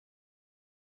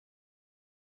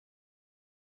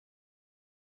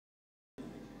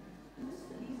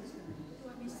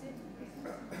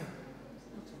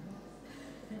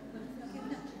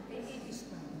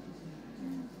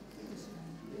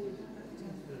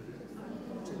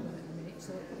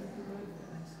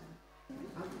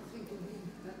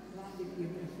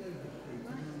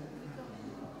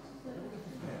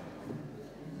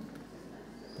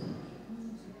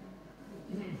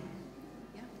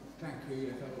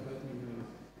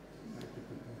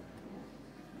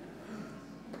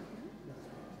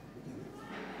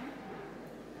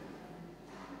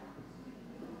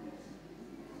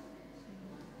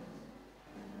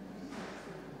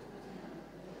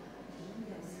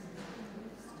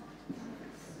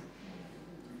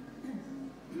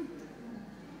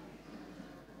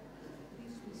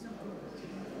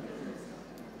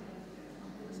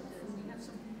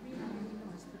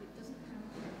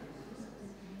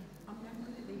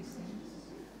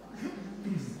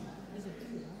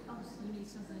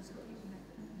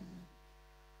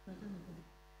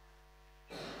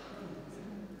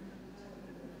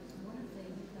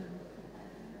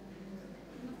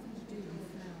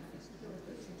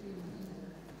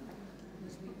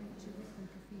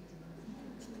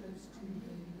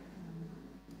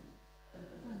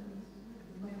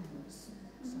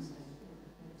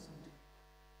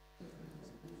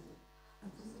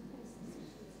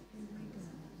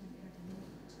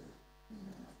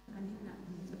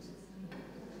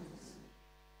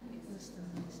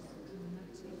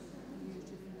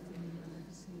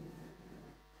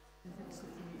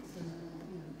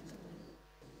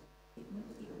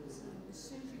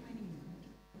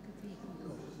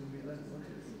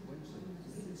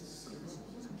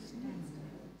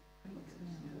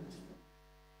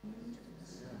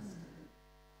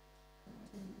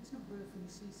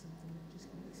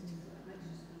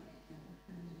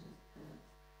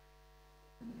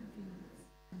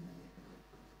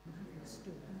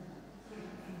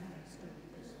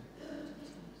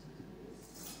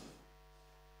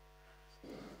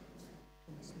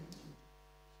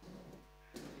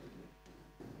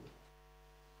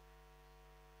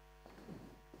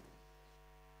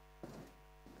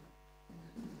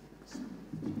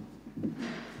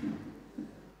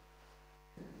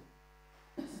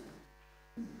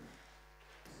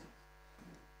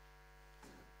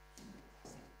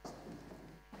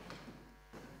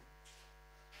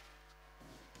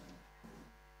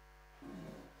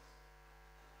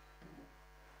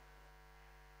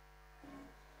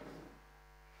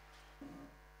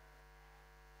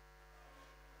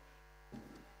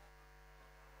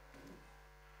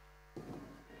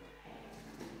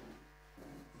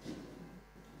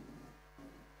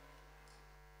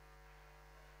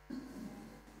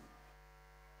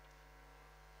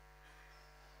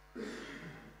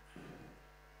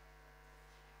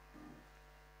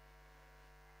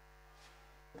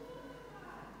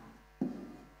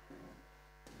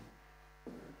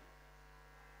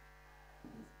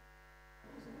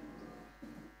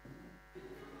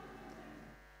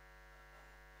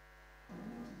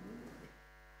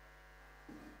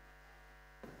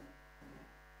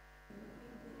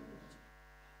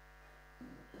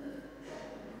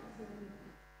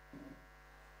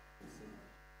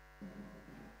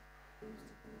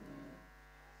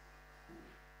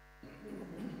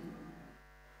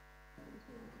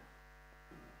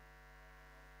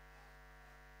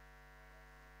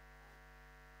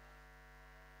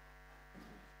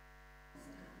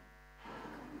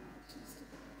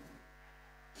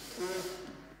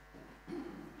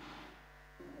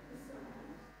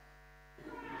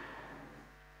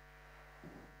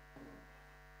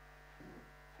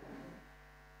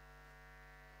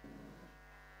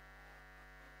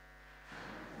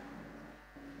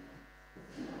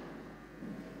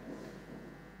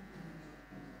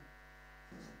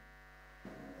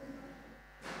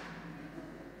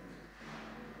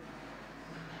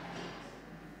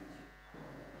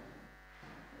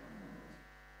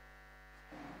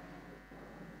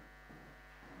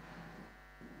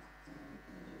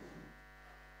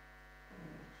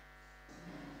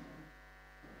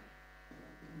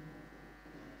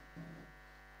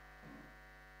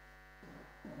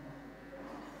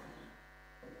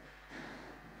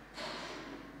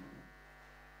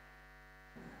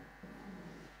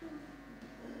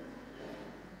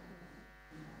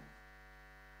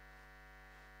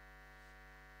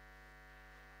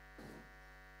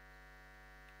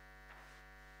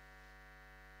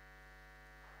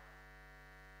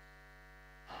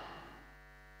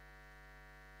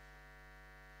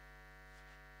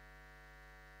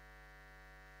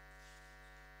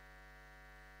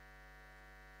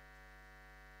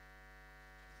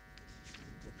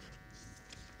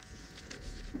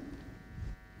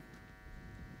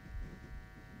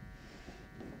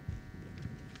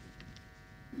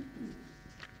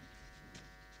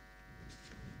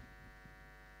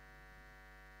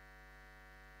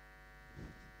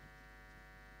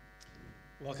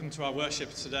Welcome to our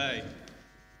worship today.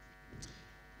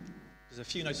 There's a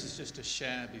few notices just to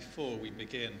share before we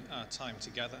begin our time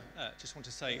together. Just want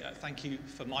to say thank you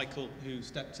for Michael, who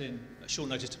stepped in at short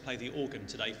notice to play the organ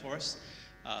today for us.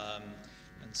 And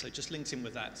so just linked in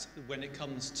with that, when it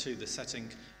comes to the setting,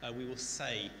 we will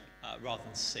say rather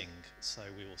than sing. So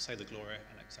we will say the Gloria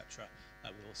and etc.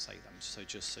 We will say them, so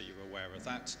just so you're aware of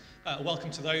that.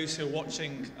 Welcome to those who are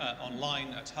watching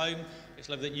online at home. It's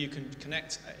lovely that you can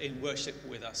connect in worship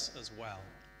with us as well.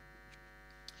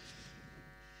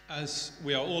 As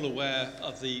we are all aware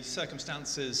of the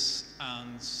circumstances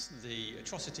and the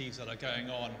atrocities that are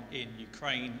going on in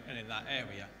Ukraine and in that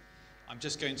area, I'm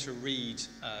just going to read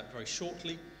very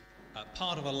shortly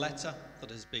part of a letter that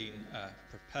has been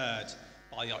prepared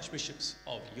by the Archbishops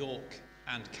of York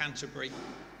and Canterbury.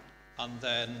 And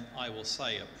then I will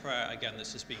say a prayer again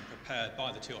that's just been prepared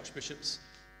by the two archbishops,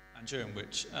 and during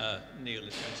which Neil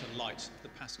is going to light the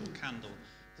Paschal candle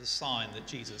as a sign that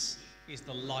Jesus is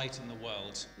the light in the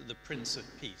world, the Prince of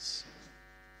Peace.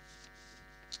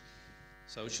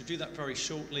 So we should do that very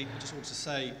shortly. I just want to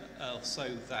say also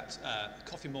that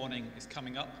coffee morning is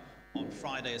coming up on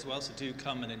Friday as well, so do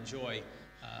come and enjoy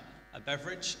a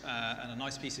beverage and a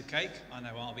nice piece of cake. I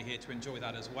know I'll be here to enjoy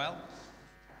that as well.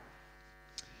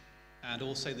 And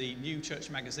also the new church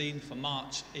magazine for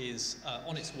March is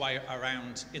on its way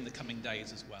around in the coming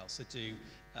days as well. So do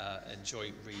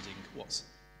enjoy reading what's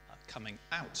coming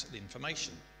out, the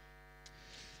information.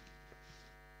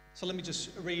 So let me just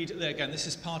read there again. This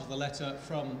is part of the letter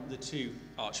from the two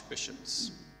archbishops.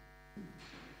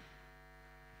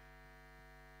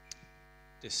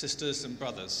 Dear sisters and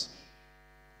brothers,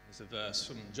 here's a verse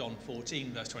from John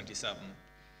 14, verse 27.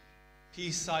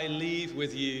 Peace I leave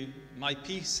with you, my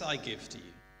peace I give to you.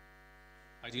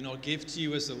 I do not give to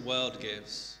you as the world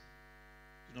gives.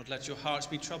 Do not let your hearts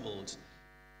be troubled,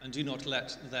 and do not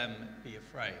let them be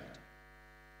afraid.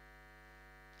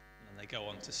 And then they go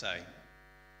on to say,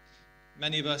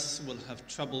 many of us will have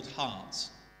troubled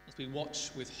hearts as we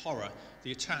watch with horror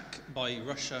the attack by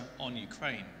Russia on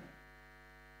Ukraine.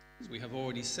 As we have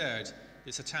already said,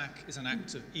 this attack is an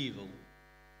act of evil,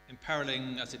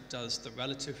 imperiling as it does the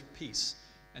relative peace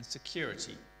and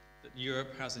security that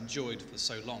Europe has enjoyed for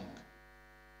so long.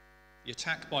 The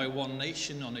attack by one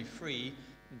nation on a free,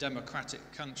 democratic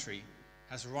country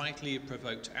has rightly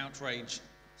provoked outrage,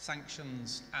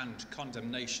 sanctions, and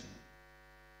condemnation.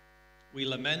 We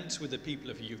lament with the people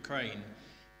of Ukraine,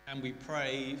 and we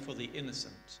pray for the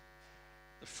innocent,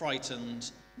 the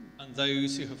frightened, and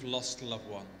those who have lost loved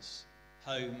ones,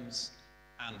 homes,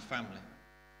 and family.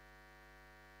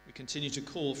 We continue to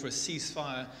call for a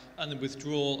ceasefire and the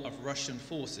withdrawal of Russian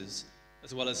forces,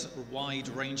 as well as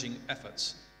wide-ranging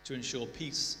efforts to ensure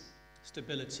peace,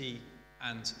 stability,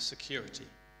 and security.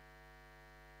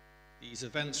 These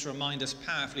events remind us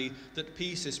powerfully that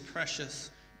peace is precious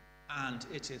and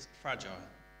it is fragile.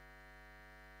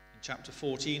 In chapter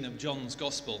 14 of John's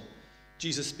Gospel,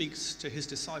 Jesus speaks to his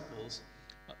disciples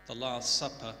at the Last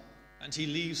Supper, and he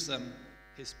leaves them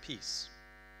his peace.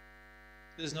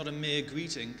 It is not a mere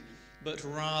greeting, but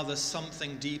rather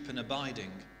something deep and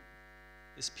abiding.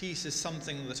 This peace is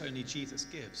something that only Jesus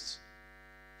gives,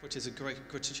 for it is a great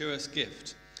gratuitous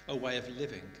gift, a way of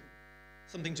living,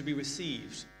 something to be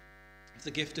received, if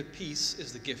the gift of peace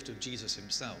is the gift of Jesus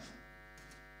himself?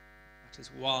 That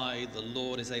is why the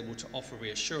Lord is able to offer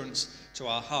reassurance to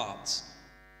our hearts,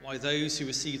 why those who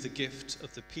receive the gift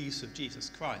of the peace of Jesus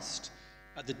Christ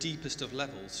at the deepest of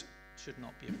levels should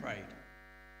not be afraid.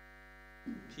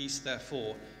 Peace,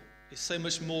 therefore, is so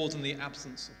much more than the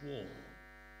absence of war.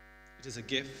 It is a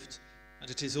gift, and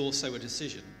it is also a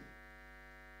decision,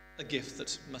 a gift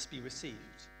that must be received.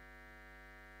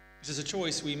 It is a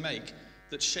choice we make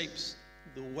that shapes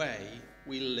the way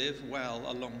we live well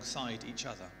alongside each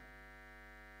other.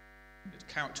 It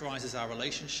characterizes our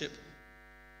relationship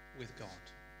with God.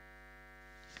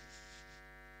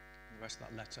 The rest of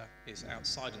that letter is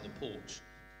outside on the porch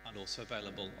and also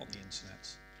available on the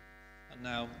internet. And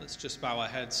now let's just bow our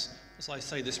heads as I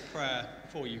say this prayer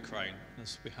for Ukraine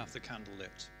as we have the candle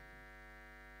lit.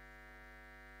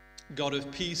 God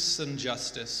of peace and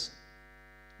justice,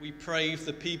 we pray for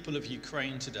the people of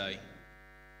Ukraine today.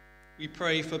 We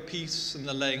pray for peace and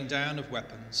the laying down of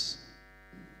weapons.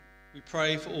 We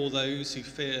pray for all those who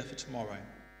fear for tomorrow,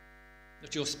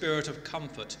 that your spirit of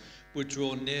comfort would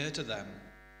draw near to them.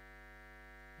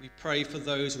 We pray for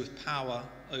those with power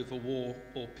over war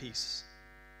or peace,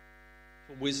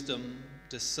 for wisdom,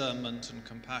 discernment, and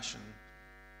compassion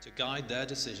to guide their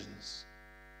decisions.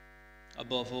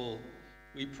 Above all,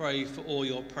 we pray for all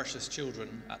your precious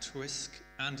children at risk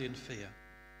and in fear,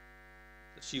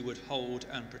 that you would hold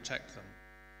and protect them.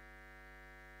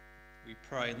 We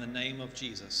pray in the name of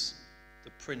Jesus,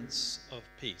 the Prince of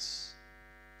Peace.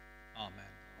 Amen.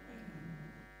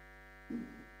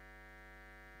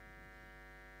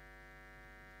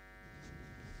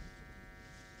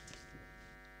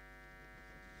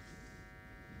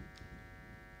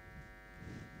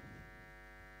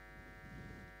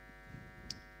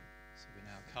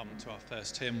 Come to our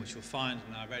first hymn, which you'll find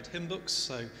in our red hymn books.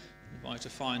 So I invite you to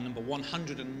find number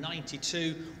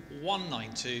 192,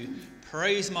 192,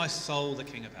 Praise My Soul, the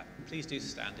King of Heaven. Please do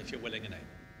stand if you're willing and able.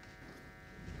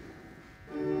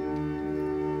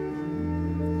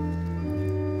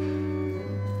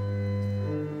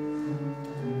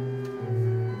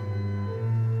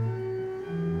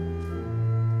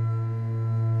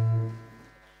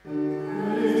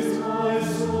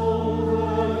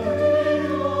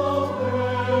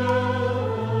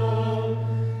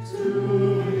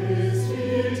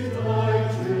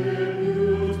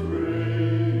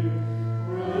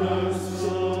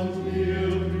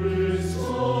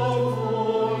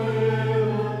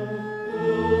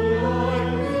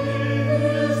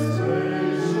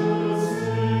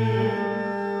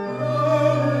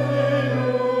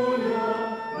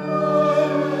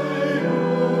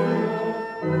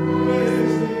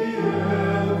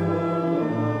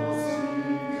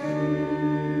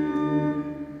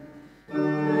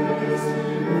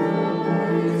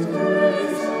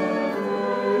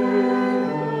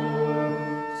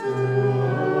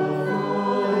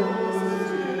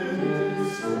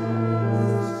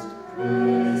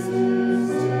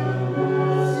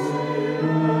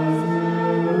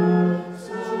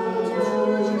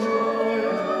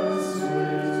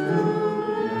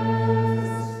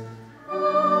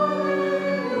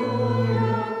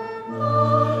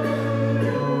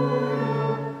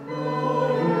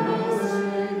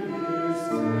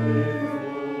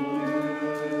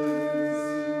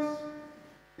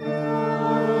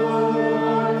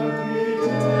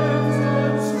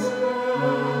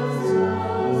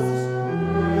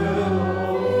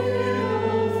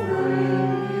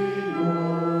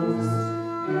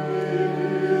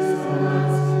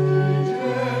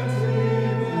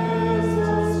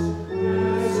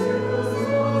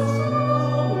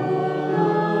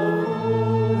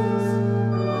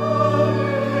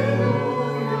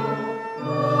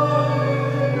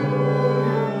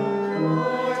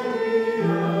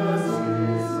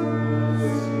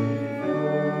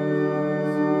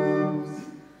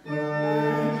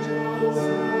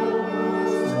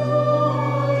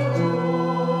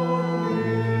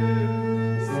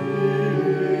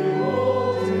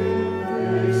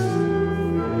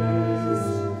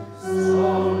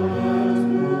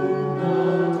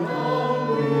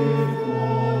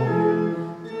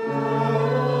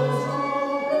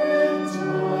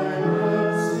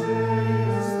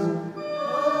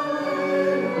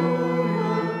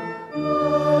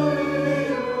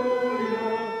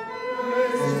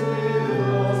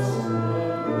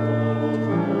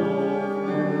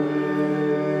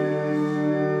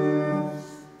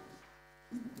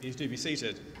 Do be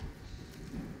seated.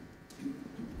 So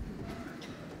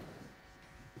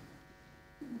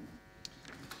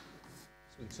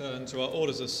we turn to our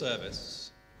orders of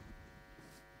service.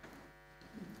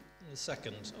 The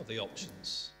second of the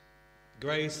options,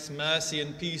 Grace, mercy,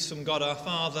 and peace from God our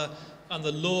Father and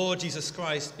the Lord Jesus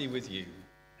Christ be with you.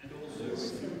 And also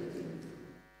with you.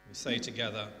 We say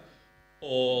together,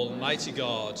 Almighty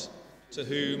God, to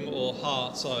whom all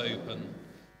hearts are open,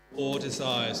 all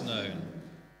desires known,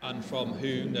 and from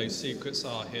whom no secrets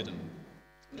are hidden,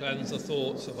 cleanse the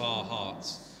thoughts of our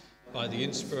hearts by the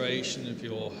inspiration of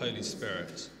your Holy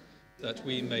Spirit, that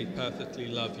we may perfectly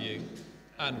love you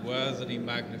and worthily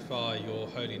magnify your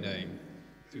holy name,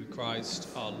 through Christ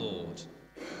our Lord.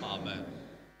 Amen.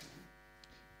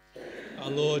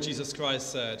 Our Lord Jesus Christ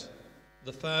said,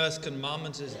 the first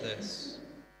commandment is this: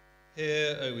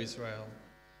 Hear, O Israel,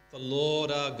 the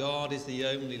Lord our God is the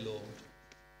only Lord.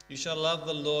 You shall love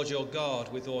the Lord your God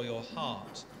with all your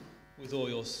heart, with all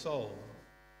your soul,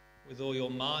 with all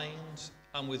your mind,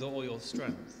 and with all your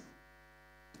strength.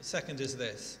 The second is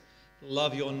this: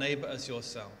 love your neighbor as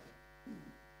yourself.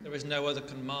 There is no other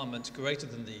commandment greater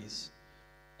than these.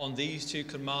 On these two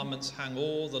commandments hang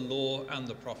all the law and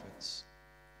the prophets.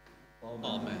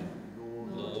 Amen.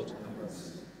 Lord, have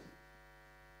mercy.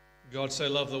 God so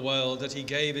loved the world that he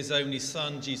gave his only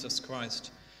Son, Jesus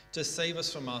Christ, to save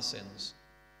us from our sins,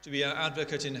 to be our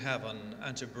advocate in heaven,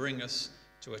 and to bring us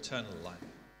to eternal life.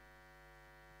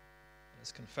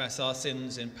 Let's confess our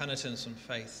sins in penitence and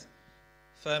faith,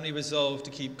 firmly resolved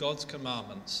to keep God's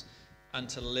commandments and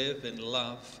to live in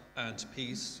love and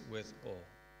peace with all.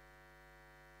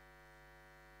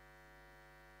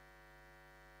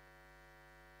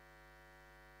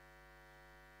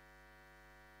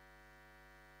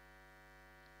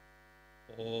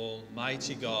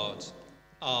 Almighty God,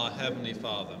 our Heavenly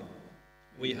Father,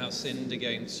 we have sinned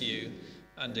against you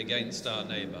and against our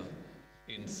neighbour,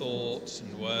 in thought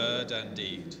and word and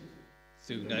deed,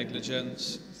 through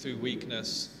negligence, through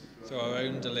weakness, through our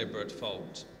own deliberate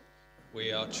fault.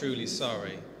 We are truly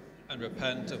sorry and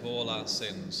repent of all our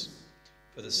sins.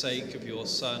 For the sake of your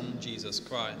Son, Jesus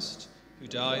Christ, who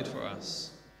died for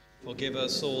us, forgive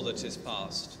us all that is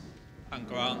past, and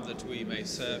grant that we may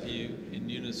serve you in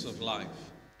newness of life,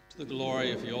 to the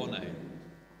glory of your name.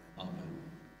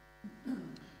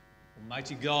 Amen.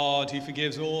 Almighty God, who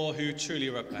forgives all who truly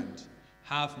repent,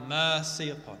 have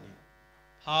mercy upon you,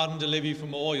 pardon and deliver you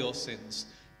from all your sins,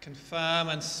 confirm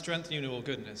and strengthen you in all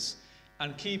goodness,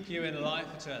 and keep you in life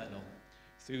eternal,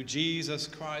 through Jesus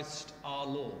Christ our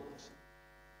Lord.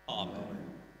 Amen.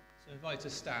 So invite us to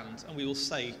stand, and we will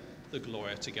say the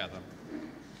Gloria together.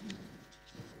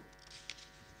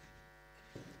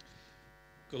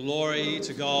 Glory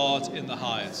to God in the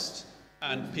highest,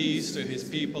 and peace to his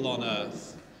people on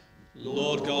earth.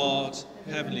 Lord God,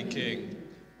 heavenly King,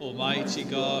 almighty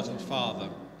God and Father,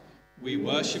 we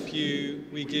worship you,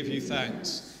 we give you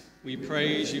thanks, we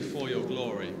praise you for your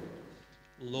glory.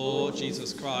 Lord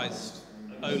Jesus Christ,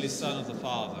 only Son of the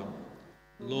Father,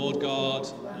 Lord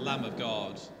God, Lamb of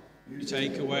God, you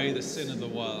take away the sin of the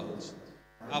world.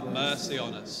 Have mercy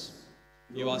on us.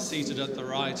 You are seated at the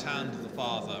right hand of the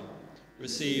Father.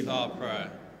 Receive our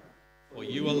prayer. For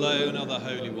you alone are the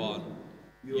Holy One.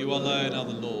 You alone are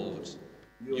the Lord.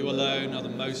 You alone are the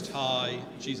Most High,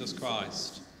 Jesus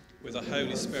Christ, with the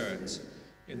Holy Spirit,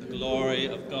 in the glory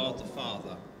of God the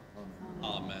Father.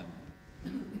 Amen.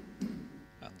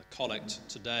 And the collect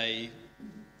today,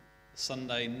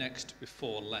 Sunday next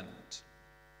before Lent.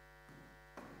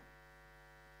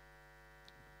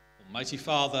 Almighty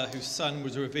Father, whose Son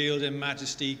was revealed in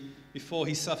majesty before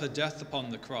he suffered death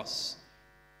upon the cross,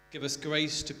 give us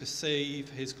grace to perceive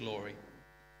his glory,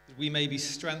 that we may be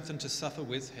strengthened to suffer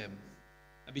with him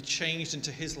and be changed into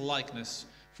his likeness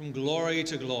from glory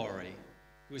to glory,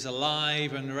 who is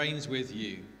alive and reigns with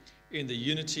you in the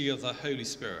unity of the Holy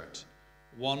Spirit,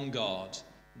 one God,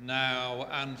 now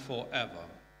and forever.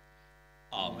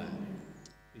 Amen.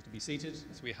 Please be seated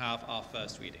as we have our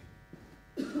first reading.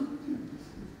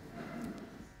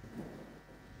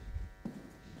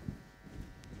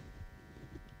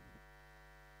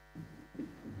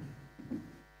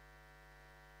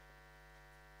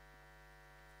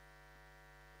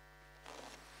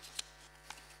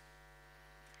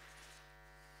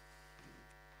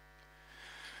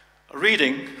 A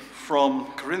reading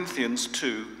from Corinthians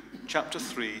 2, chapter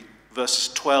 3,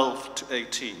 verses 12 to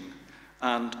 18,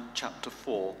 and chapter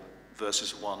 4,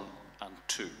 verses 1 and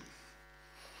 2.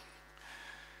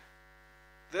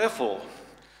 Therefore,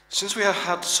 since we have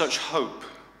had such hope,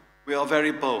 we are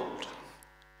very bold.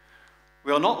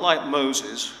 We are not like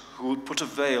Moses, who would put a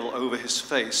veil over his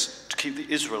face to keep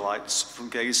the Israelites from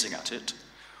gazing at it,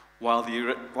 whilst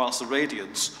the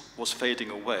radiance was fading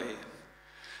away.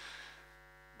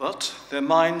 But their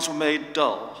minds were made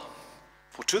dull,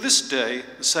 for to this day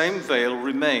the same veil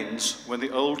remains when the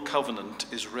old covenant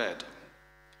is read.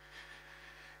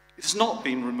 It has not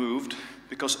been removed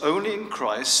because only in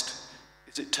Christ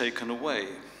is it taken away.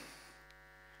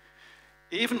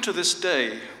 Even to this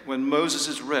day, when Moses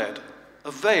is read,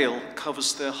 a veil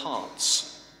covers their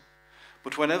hearts.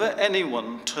 But whenever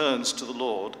anyone turns to the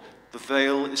Lord, the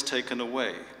veil is taken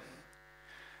away.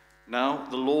 Now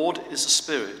the Lord is a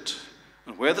spirit,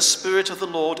 and where the Spirit of the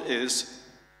Lord is,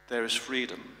 there is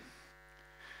freedom.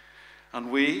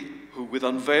 And we, who with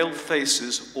unveiled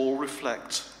faces all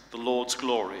reflect the Lord's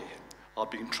glory, are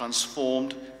being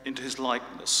transformed into his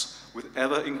likeness with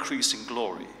ever-increasing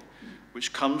glory,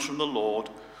 which comes from the Lord,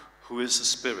 who is the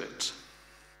Spirit.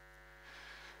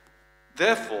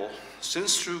 Therefore,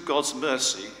 since through God's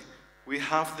mercy we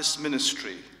have this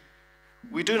ministry,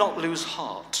 we do not lose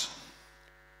heart.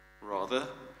 Rather,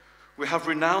 we have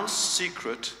renounced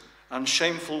secret and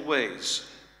shameful ways.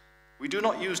 We do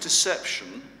not use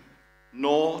deception,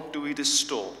 nor do we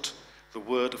distort the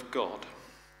word of God.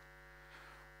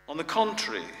 On the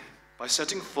contrary, by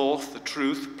setting forth the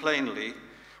truth plainly,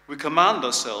 we command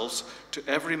ourselves to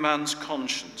every man's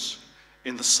conscience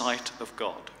in the sight of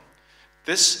God.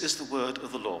 This is the word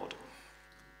of the Lord.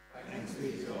 Thanks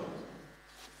be to God.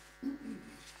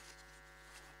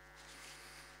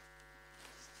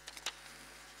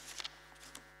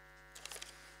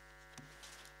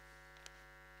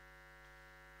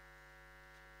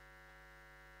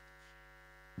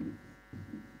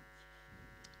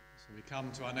 So we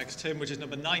come to our next hymn, which is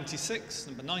number 96.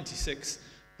 Number 96,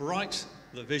 Bright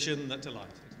the Vision That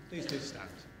Delighted. Please do stand.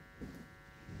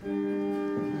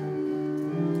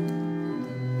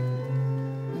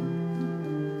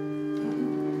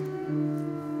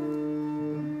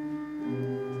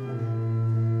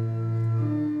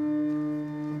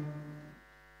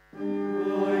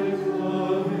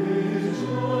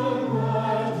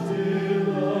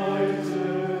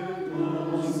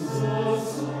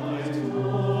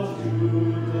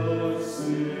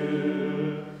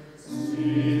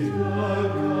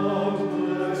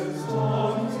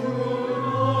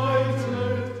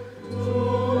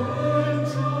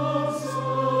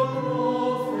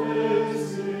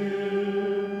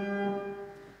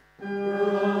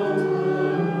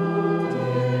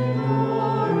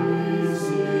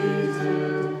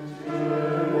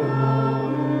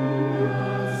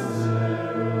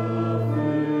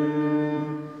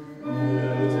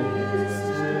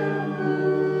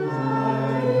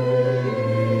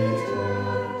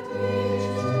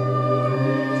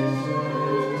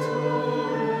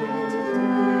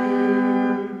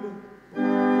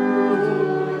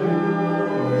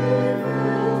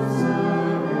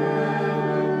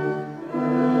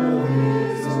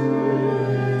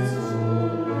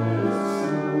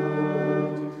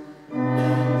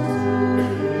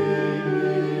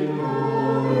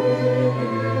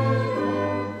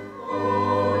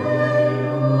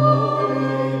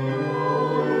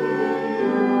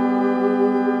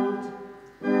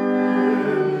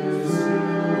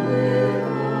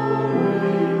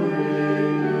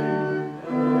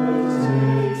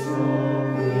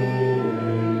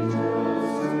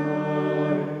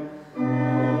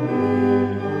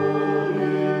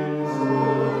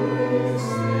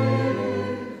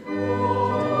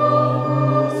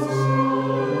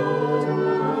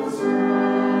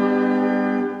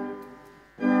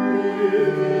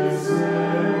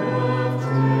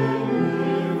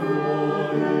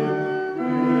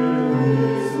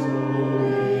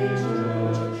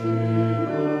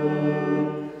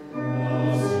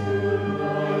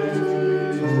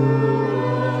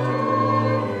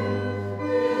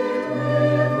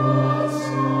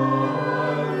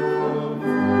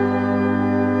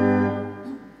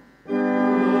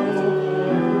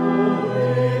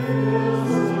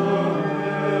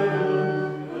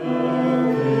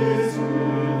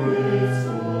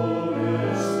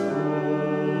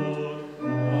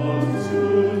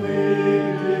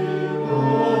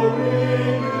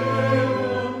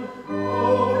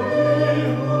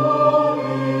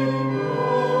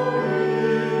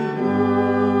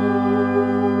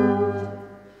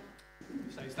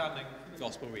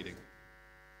 Gospel reading.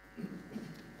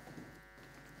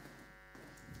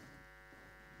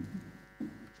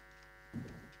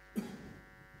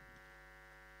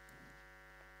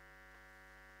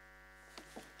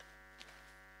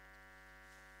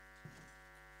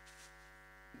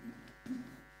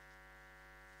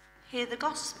 Hear the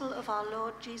gospel of our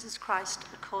Lord Jesus Christ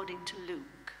according to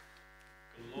Luke.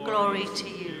 Glory to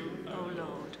you, O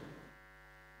Lord.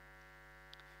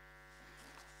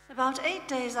 About 8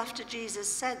 days after Jesus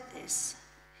said this,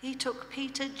 he took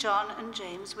Peter, John, and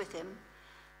James with him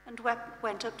and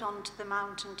went up onto the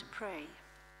mountain to pray.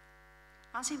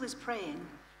 As he was praying,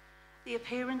 the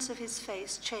appearance of his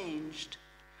face changed,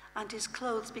 and his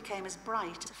clothes became as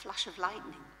bright as a flash of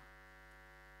lightning.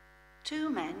 2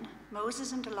 men,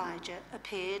 Moses and Elijah,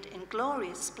 appeared in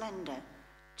glorious splendor,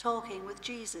 talking with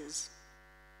Jesus.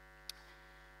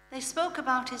 They spoke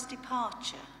about his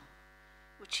departure,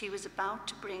 which he was about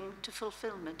to bring to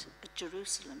fulfillment at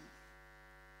Jerusalem.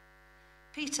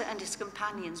 Peter and his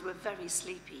companions were very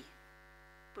sleepy,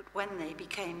 but when they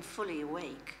became fully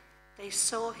awake, they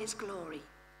saw his glory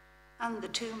and the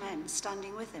 2 men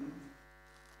standing with him.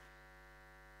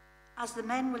 As the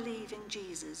men were leaving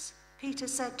Jesus, Peter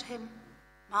said to him,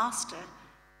 "Master,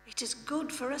 it is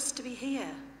good for us to be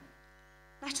here.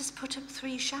 Let us put up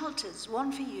 3 shelters,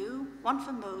 one for you, one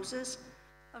for Moses,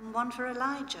 and one for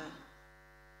Elijah."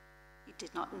 He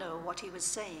did not know what he was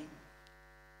saying.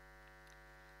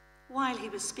 While he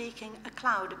was speaking, a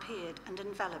cloud appeared and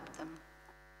enveloped them,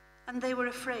 and they were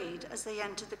afraid as they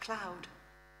entered the cloud.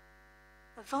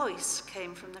 A voice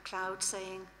came from the cloud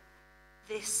saying,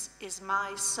 "This is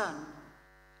my Son,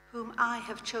 whom I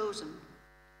have chosen.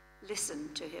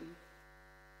 Listen to him."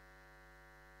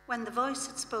 When the voice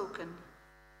had spoken,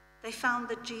 they found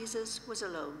that Jesus was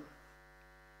alone.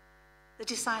 The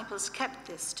disciples kept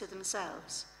this to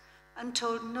themselves and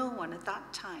told no one at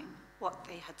that time what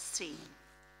they had seen.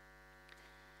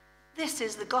 This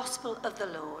is the gospel of the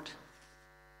Lord.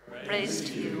 Praise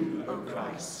to you, O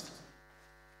Christ.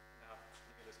 Now,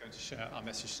 Neil is going to share our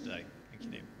message today. Thank you,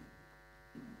 Neil.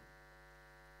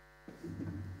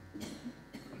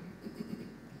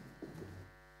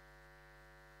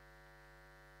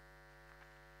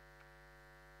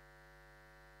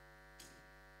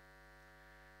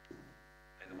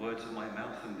 May the words of my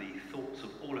mouth and the thoughts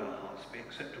of all our hearts be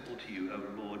acceptable to you, O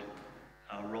Lord,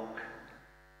 our rock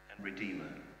and redeemer.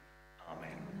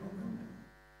 Amen.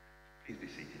 Please be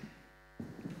seated.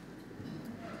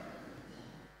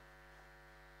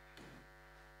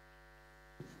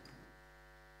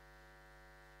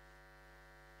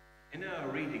 In our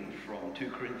reading from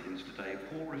 2 Corinthians today,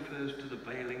 Paul refers to the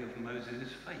veiling of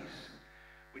Moses' face,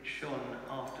 which shone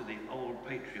after the old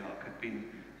patriarch had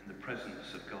been in the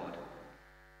presence of God.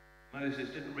 Moses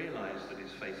didn't realize that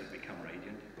his face had become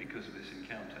radiant because of this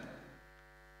encounter.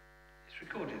 It's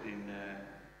recorded in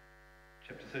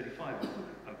chapter 35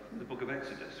 of the book of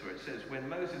Exodus, where it says, "When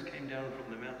Moses came down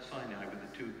from the Mount Sinai with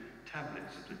the 2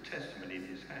 tablets of the testimony in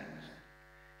his hands,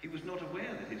 he was not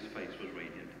aware that his face was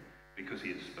radiant because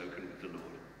he had spoken with the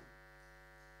Lord.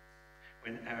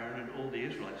 When Aaron and all the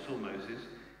Israelites saw Moses,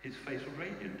 his face was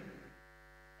radiant,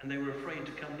 and they were afraid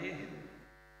to come near him.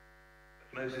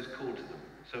 But Moses called to them,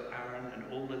 so Aaron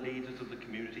and all the leaders of the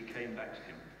community came back to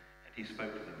him, and he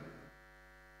spoke to them.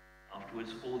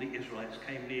 Afterwards, all the Israelites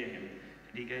came near him,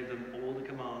 and he gave them all the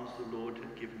commands the Lord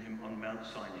had given him on Mount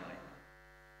Sinai.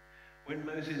 When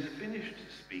Moses finished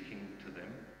speaking to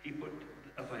them, he put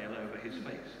a veil over his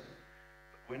face.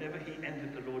 But whenever he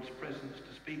entered the Lord's presence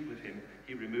to speak with him,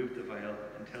 he removed the veil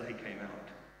until he came out.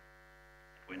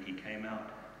 When he came out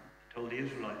and told the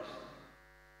Israelites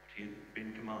what he had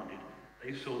been commanded,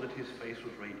 they saw that his face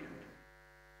was radiant.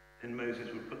 Then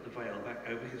Moses would put the veil back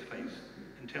over his face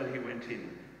until he went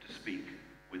in to speak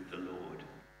with the Lord."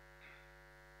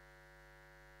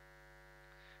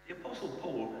 The Apostle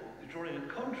Paul is drawing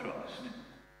a contrast,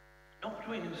 not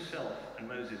between himself and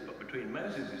Moses, but between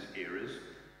Moses' hearers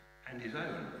and his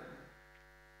own.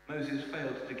 Moses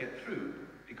failed to get through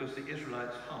because the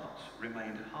Israelites' hearts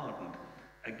remained hardened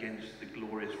against the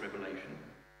glorious revelation.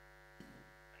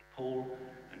 And Paul,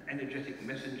 an energetic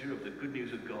messenger of the good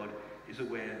news of God, is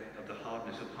aware of the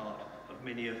hardness of heart of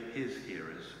many of his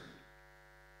hearers.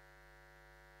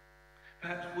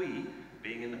 Perhaps we,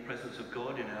 being in the presence of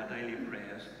God in our daily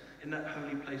prayers, in that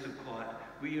holy place of quiet,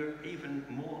 we are even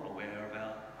more aware of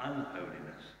our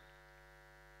unholiness.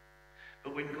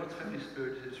 But when God's Holy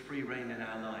Spirit has free reign in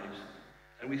our lives,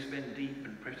 and we spend deep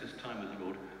and precious time with the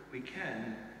Lord, we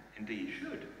can, indeed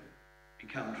should,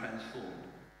 become transformed.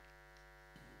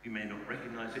 We may not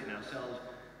recognize it in ourselves,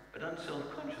 but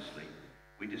unself-consciously,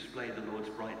 we display the Lord's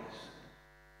brightness.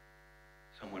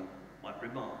 Someone might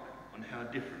remark on how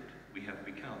different we have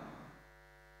become.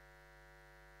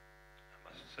 I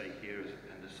must say here as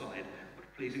an aside, what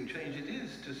a pleasing change it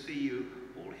is to see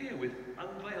you all here with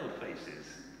unveiled faces,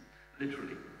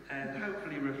 literally, and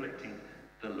hopefully reflecting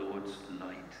the Lord's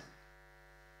light.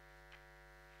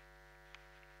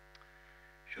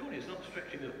 Surely it's not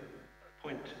stretching a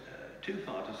point too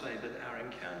far to say that our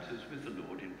encounters with the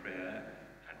Lord in prayer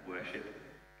and worship,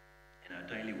 in our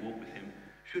daily walk with him,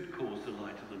 should cause the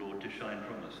light of the Lord to shine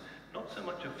from us. Not so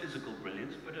much a physical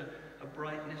brilliance, but a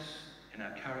brightness in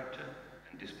our character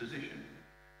and disposition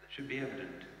that should be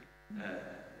evident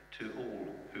to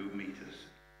all who meet us.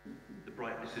 The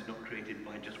brightness is not created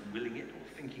by just willing it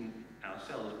or thinking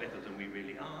ourselves better than we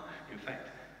really are. In fact,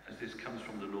 as this comes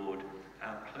from the Lord,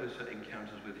 our closer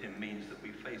encounters with him means that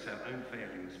we face our own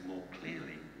failings more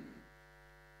clearly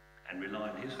and rely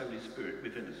on his Holy Spirit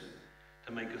within us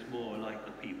to make us more like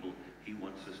the people he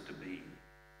wants us to be.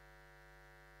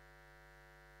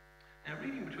 Now,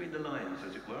 reading between the lines,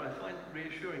 as it were, I find it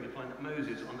reassuring to find that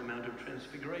Moses on the Mount of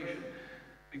Transfiguration,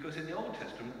 because in the Old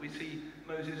Testament we see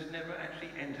Moses never actually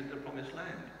entered the Promised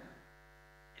Land.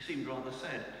 It seemed rather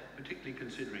sad, particularly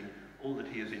considering all that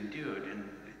he has endured in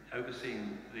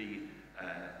overseeing the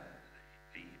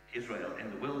Israel in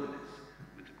the wilderness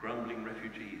with the grumbling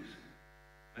refugees.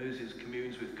 Moses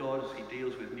communes with God as he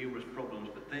deals with numerous problems,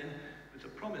 but then, with the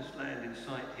Promised Land in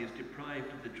sight, he is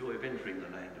deprived of the joy of entering the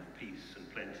land of peace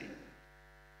and plenty.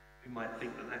 We might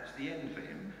think that that's the end for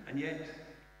him, and yet,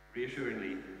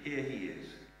 reassuringly, here he is,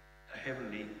 a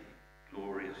heavenly,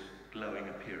 glorious, glowing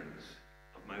appearance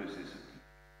of Moses.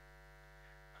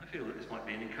 I feel that this might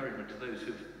be an encouragement to those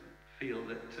who feel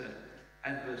that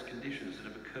adverse conditions that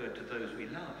have occurred to those we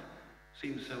love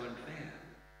seem so unfair.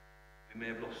 We may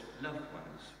have lost loved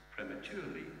ones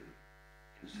prematurely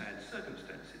in sad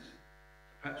circumstances.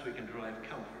 Perhaps we can derive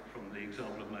comfort from the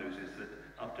example of Moses, that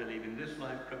after leaving this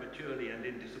life prematurely and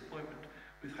in disappointment,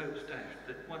 with hopes dashed,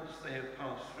 that once they have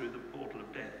passed through the portal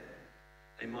of death,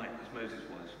 they might, as Moses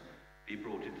was, be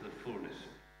brought into the fullness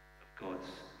of God's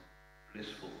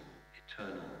blissful,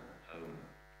 eternal home.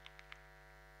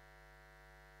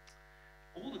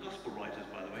 All the Gospel writers,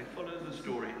 by the way, follow the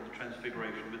story of the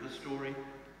Transfiguration with the story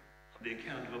of the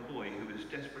account of a boy who was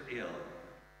desperately ill,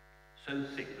 so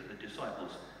sick that the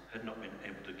disciples had not been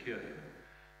able to cure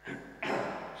him.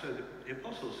 So the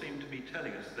apostles seem to be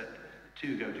telling us that the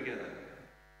two go together.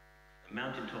 A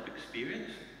mountaintop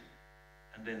experience,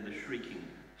 and then the shrieking,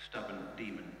 stubborn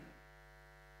demon.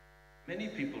 Many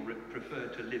people prefer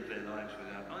to live their lives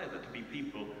without either, to be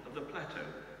people of the plateau,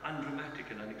 undramatic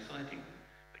and unexciting.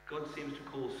 But God seems to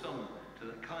call some to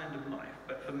that kind of life.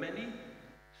 But for many,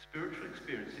 spiritual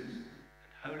experiences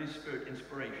and Holy Spirit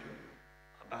inspiration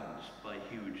are balanced by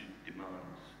huge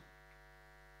demands.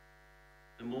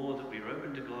 The more that we are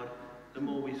open to God, the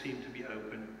more we seem to be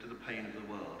open to the pain of the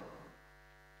world.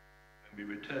 When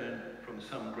we return from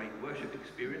some great worship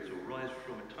experience or rise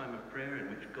from a time of prayer in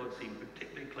which God seemed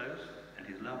particularly close and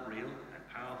his love real and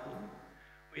powerful,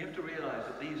 we have to realize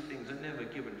that these things are never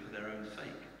given for their own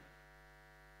sake.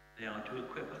 They are to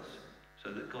equip us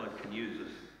so that God can use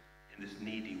us in this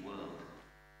needy world.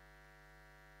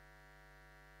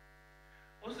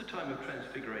 Was the time of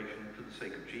transfiguration for the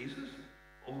sake of Jesus,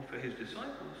 or for his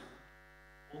disciples,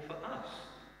 or for us?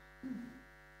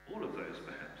 All of those,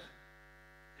 perhaps.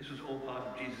 This was all part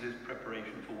of Jesus'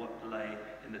 preparation for what lay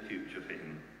in the future for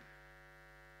him.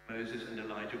 Moses and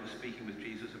Elijah were speaking with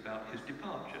Jesus about his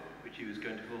departure, which he was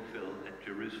going to fulfill at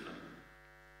Jerusalem.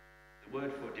 The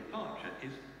word for departure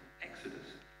is Exodus.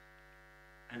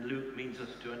 And Luke means us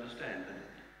to understand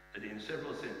that in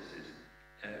several senses,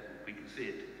 we can see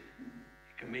it.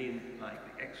 It can mean like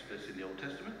the Exodus in the Old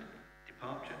Testament,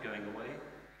 departure, going away.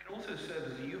 It can also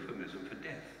serve as a euphemism for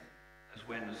death, as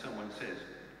when someone says,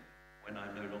 "When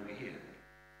I'm no longer here,"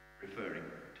 referring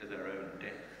to their own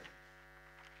death.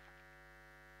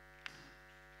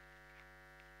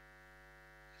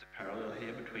 There's a parallel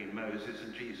here between Moses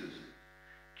and Jesus.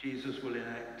 Jesus will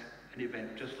enact an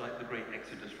event just like the great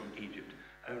Exodus from Egypt,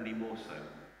 only more so.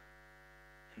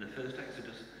 In the first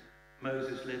Exodus,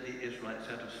 Moses led the Israelites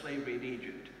out of slavery in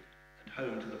Egypt and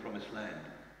home to the Promised Land.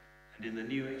 And in the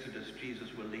new Exodus,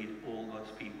 Jesus will lead all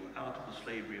God's people out of the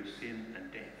slavery of sin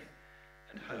and death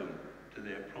and home to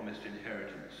their promised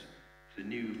inheritance, to the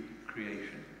new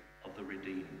creation of the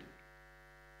redeemed.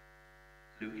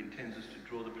 Luke intends us to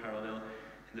draw the parallel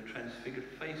in the transfigured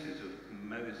faces of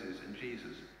Moses and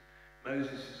Jesus.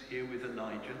 Moses is here with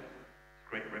Elijah, the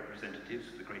great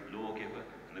representatives, the great lawgiver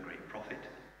and the great prophet,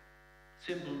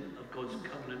 symbol of God's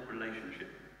covenant relationship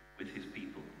with his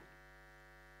people.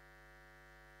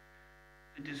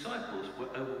 The disciples were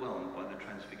overwhelmed by the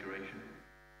transfiguration.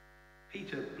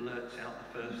 Peter blurts out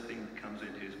the first thing that comes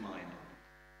into his mind.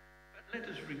 But let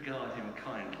us regard him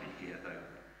kindly here, though.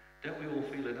 Don't we all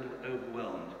feel a little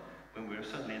overwhelmed when we're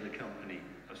suddenly in the company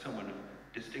of someone of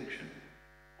distinction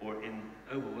or in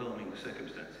overwhelming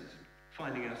circumstances,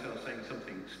 finding ourselves saying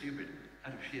something stupid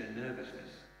out of sheer nervousness?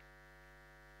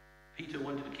 Peter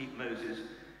wanted to keep Moses,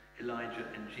 Elijah,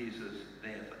 and Jesus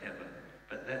there forever,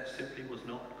 but that simply was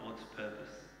not God's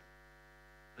purpose.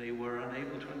 They were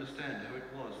unable to understand how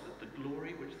it was that the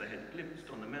glory which they had glimpsed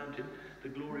on the mountain, the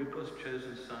glory of God's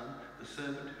chosen Son, the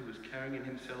servant who was carrying in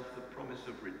himself the promise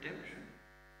of redemption,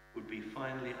 would be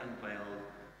finally unveiled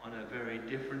on a very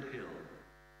different hill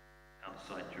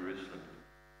outside Jerusalem.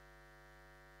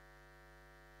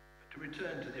 But to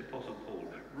return to the Apostle Paul,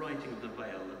 writing of the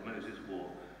veil that Moses wore,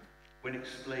 when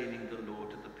explaining the law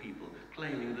to the people,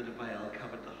 claiming that a veil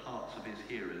covered the hearts of his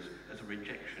hearers as a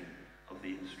rejection of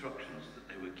the instructions that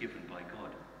they were given by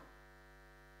God.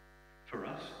 For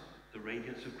us, the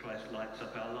radiance of Christ lights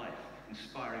up our life,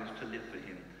 inspiring us to live for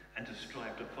him and to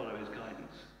strive to follow his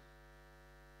guidance.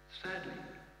 Sadly,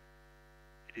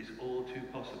 it is all too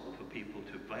possible for people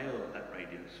to veil that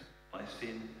radiance by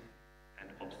sin and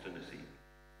obstinacy.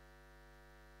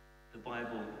 The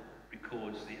Bible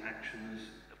records the actions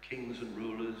of kings and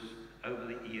rulers over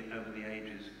the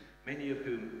ages, many of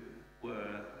whom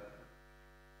were,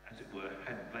 as it were,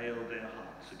 had veiled their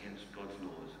hearts against God's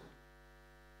laws.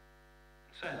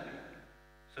 Sadly,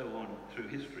 so on through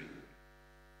history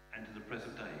and to the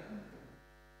present day,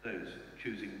 those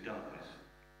choosing darkness,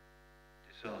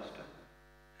 disaster,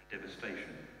 and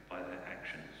devastation by their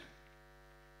actions.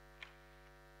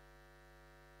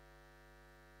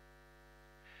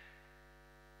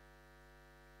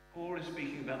 Paul is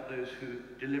speaking about those who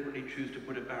deliberately choose to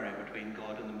put a barrier between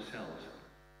God and themselves.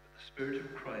 But the Spirit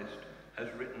of Christ has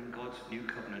written God's new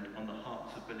covenant on the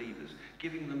hearts of believers,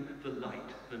 giving them the light,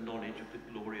 the knowledge of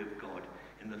the glory of God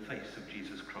in the face of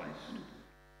Jesus Christ.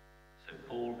 So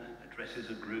Paul addresses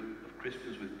a group of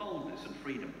Christians with boldness and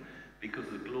freedom because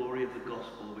the glory of the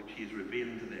gospel which he is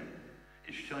revealing to them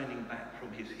is shining back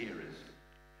from his hearers.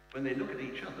 When they look at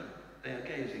each other, they are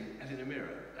gazing, as in a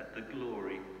mirror, at the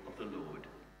glory of the Lord.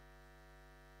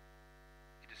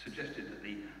 It is suggested that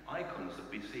the icons that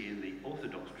we see in the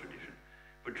Orthodox tradition,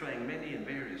 portraying many and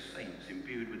various saints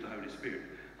imbued with the Holy Spirit,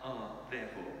 are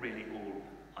therefore really all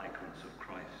icons of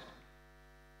Christ.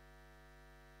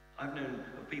 I've known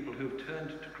of people who have turned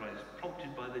to Christ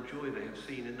prompted by the joy they have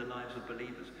seen in the lives of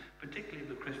believers, particularly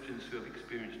the Christians who have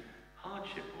experienced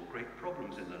hardship or great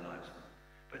problems in their lives,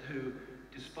 but who,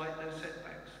 despite those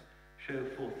setbacks, show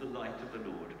forth the light of the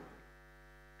Lord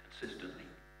consistently.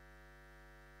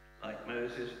 Like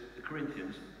Moses, the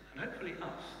Corinthians, and hopefully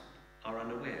us, are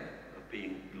unaware of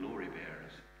being glory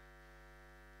bearers.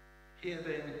 Here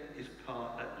then is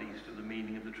part at least of the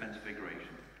meaning of the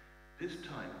Transfiguration. This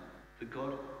time, the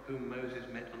God whom Moses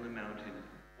met on the mountain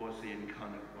was the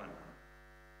incarnate one,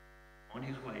 on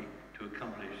his way to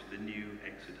accomplish the new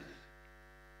Exodus.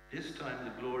 This time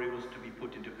the glory was to be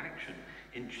put into action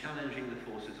in challenging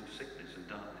the forces of sickness and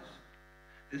darkness.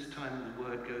 This time the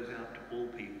word goes out to all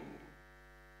people,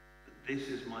 that this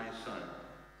is my son,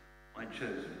 my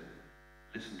chosen,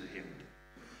 listen to him.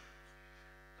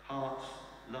 The hearts,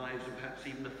 lives, and perhaps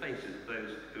even the faces of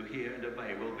those who hear and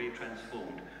obey will be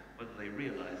transformed, whether they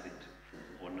realize it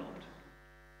or not.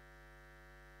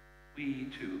 We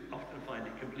too often find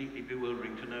it completely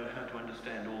bewildering to know how to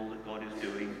understand all that God is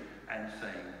doing and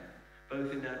saying,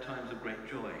 both in our times of great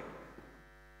joy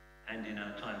and in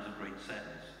our times of great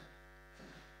sadness.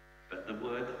 But the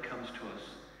word that comes to us,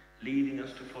 leading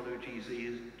us to follow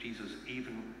Jesus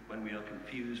even when we are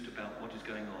confused about what is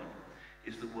going on,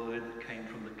 is the word that came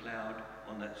from the cloud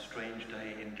on that strange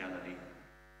day in Galilee,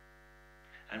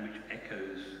 and which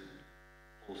echoes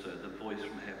also the voice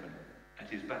from heaven at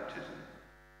his baptism,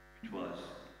 which was,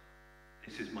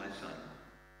 "This is my son,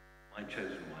 my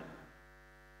chosen one,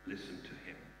 listen to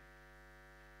him."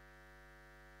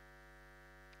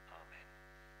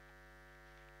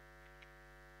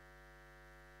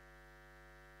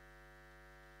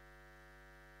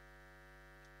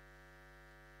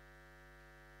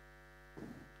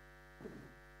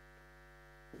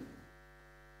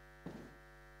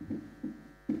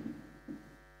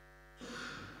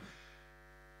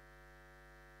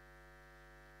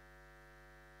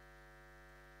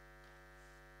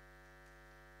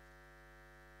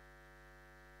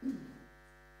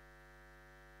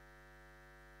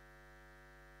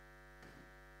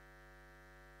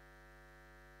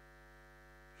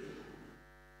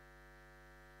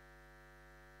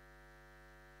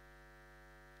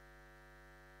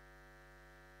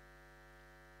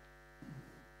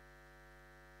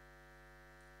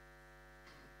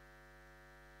 Amen.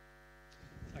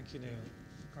 Thank you, Neil.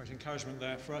 Great encouragement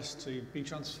there for us to be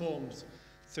transformed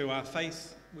through our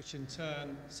faith, which in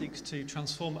turn seeks to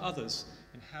transform others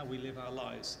in how we live our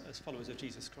lives as followers of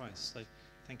Jesus Christ. So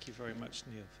thank you very much,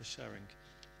 Neil, for sharing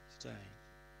today.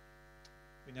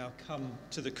 We now come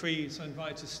to the creed, so I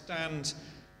invite you to stand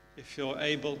if you're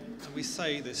able, and we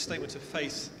say this statement of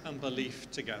faith and belief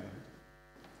together.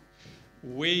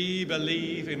 We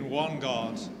believe in one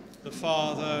God, the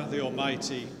Father, the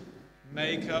Almighty,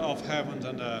 maker of heaven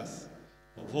and earth,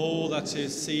 of all that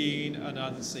is seen and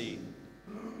unseen.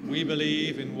 We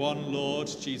believe in one Lord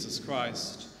Jesus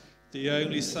Christ, the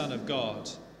only Son of God,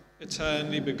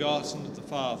 eternally begotten of the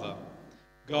Father,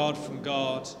 God from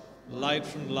God, light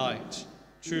from light,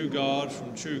 true God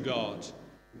from true God,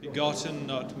 begotten,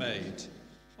 not made,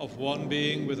 of one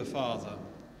being with the Father.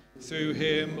 Through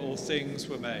him all things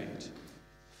were made.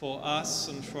 For us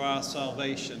and for our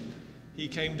salvation, he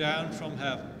came down from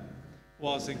heaven,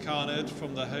 was incarnate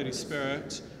from the Holy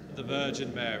Spirit and the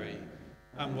Virgin Mary,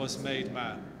 and was made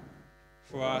man.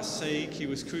 For our sake he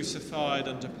was crucified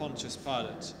under Pontius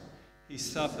Pilate. He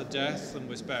suffered death and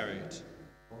was buried.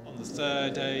 On the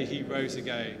third day he rose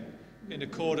again, in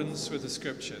accordance with the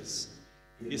Scriptures.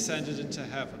 He ascended into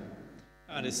heaven,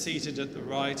 and is seated at the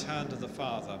right hand of the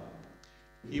Father.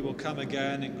 He will come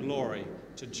again in glory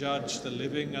to judge the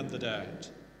living and the dead,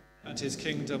 and his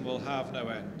kingdom will have no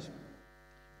end.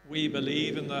 We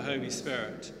believe in the Holy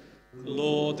Spirit, the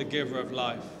Lord, the giver of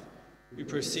life, who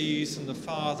proceeds from the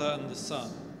Father and the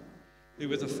Son, who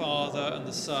with the Father and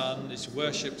the Son is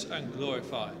worshipped and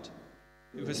glorified,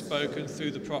 who has spoken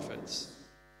through the prophets.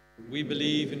 We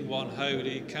believe in one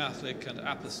holy, Catholic and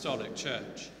Apostolic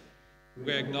Church.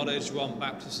 We acknowledge one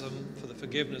baptism for the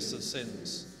forgiveness of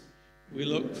sins. We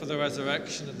look for the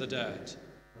resurrection of the dead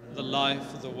and the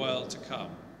life of the world to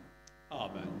come.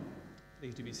 Amen.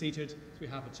 Please do be seated as we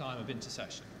have a time of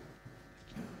intercession.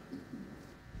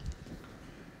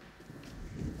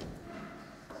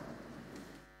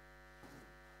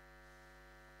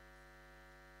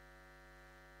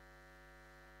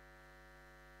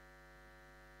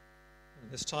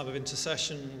 This time of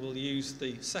intercession, we'll use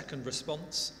the second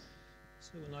response.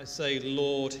 So when I say,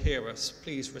 Lord, hear us,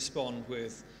 please respond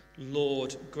with,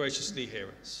 Lord, graciously hear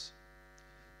us.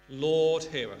 Lord,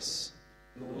 hear us.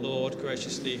 Lord,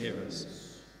 graciously hear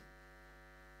us.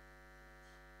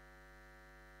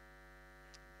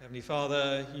 Heavenly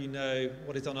Father, you know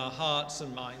what is on our hearts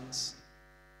and minds.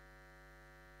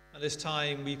 At this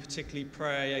time, we particularly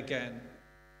pray again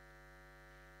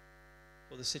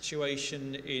for the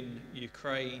situation in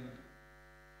Ukraine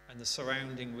and the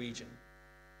surrounding region.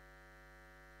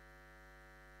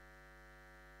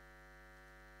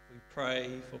 We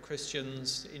pray for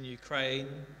Christians in Ukraine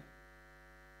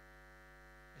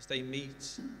as they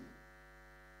meet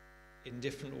in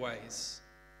different ways,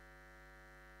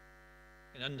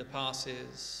 in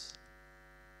underpasses,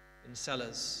 in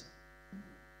cellars.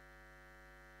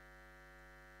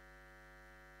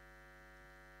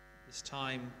 This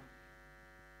time,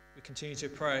 we continue to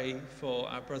pray for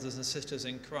our brothers and sisters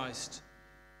in Christ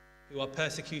who are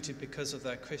persecuted because of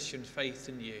their Christian faith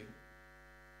in you.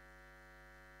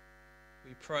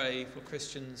 We pray for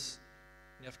Christians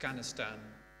in Afghanistan,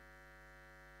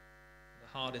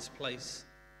 the hardest place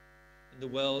in the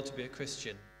world to be a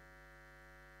Christian,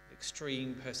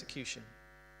 extreme persecution.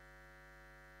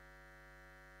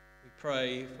 We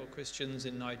pray for Christians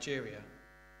in Nigeria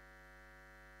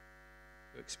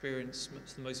who experience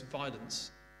the most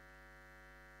violence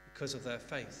because of their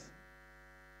faith.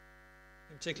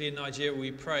 And particularly in Nigeria,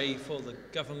 we pray for the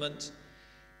government,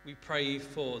 we pray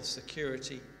for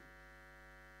security,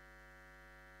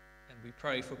 and we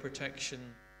pray for protection,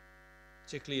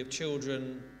 particularly of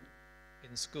children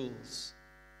in schools,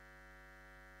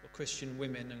 for Christian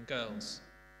women and girls.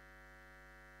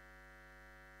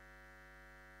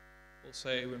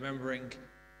 Also remembering,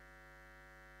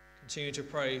 continue to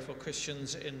pray for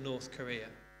Christians in North Korea,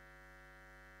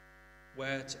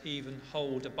 where to even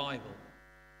hold a Bible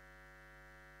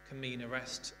can mean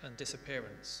arrest and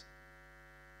disappearance.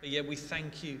 But yet we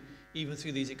thank you, even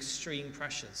through these extreme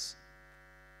pressures,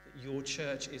 that your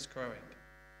church is growing.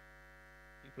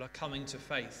 People are coming to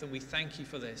faith, and we thank you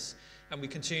for this. And we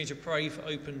continue to pray for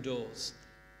Open Doors,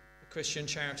 a Christian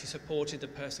charity supported the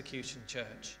persecuted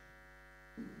church.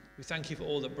 We thank you for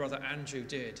all that Brother Andrew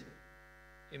did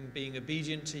in being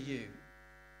obedient to you,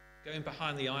 going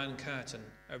behind the Iron Curtain,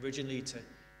 originally to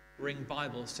bring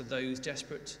Bibles to those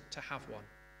desperate to have one.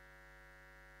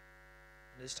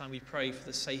 And this time we pray for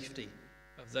the safety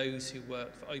of those who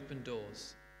work for Open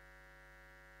Doors,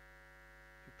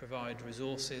 who provide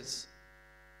resources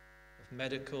of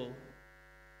medical,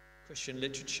 Christian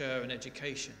literature and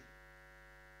education,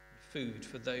 and food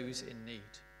for those in need.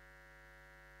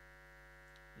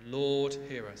 Lord,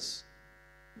 hear us.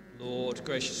 Lord,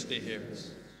 graciously hear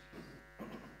us.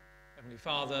 Heavenly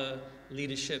Father,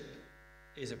 leadership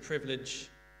is a privilege,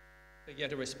 but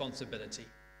yet a responsibility.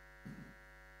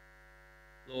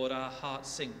 Lord, our heart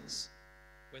sinks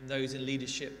when those in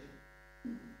leadership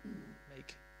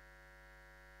make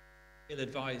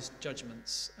ill-advised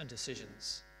judgments and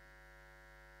decisions.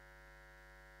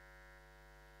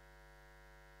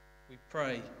 We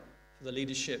pray for the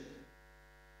leadership,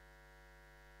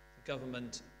 the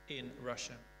government in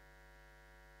Russia.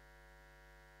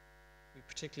 We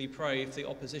particularly pray for the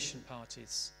opposition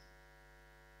parties,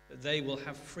 that they will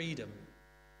have freedom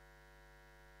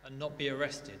and not be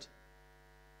arrested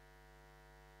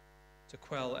to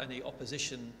quell any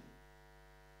opposition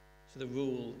to the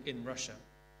rule in Russia.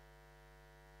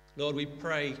 Lord, we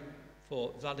pray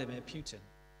for Vladimir Putin.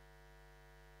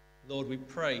 Lord, we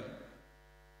pray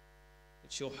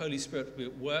that your Holy Spirit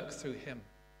will work through him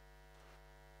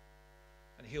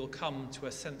and he'll come to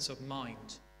a sense of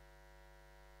mind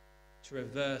to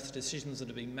reverse the decisions that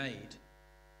are being made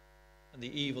and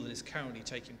the evil that is currently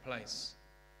taking place.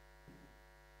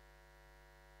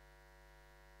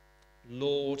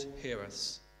 Lord, hear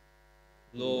us.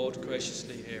 Lord,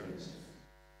 graciously hear us.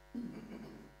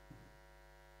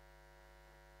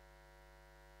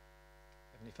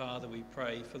 Heavenly Father, we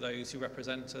pray for those who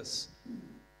represent us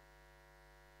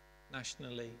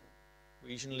nationally,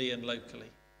 regionally and locally.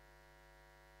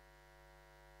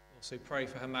 Also pray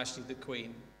for Her Majesty the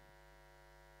Queen.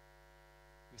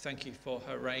 We thank you for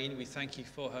her reign. We thank you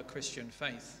for her Christian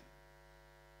faith.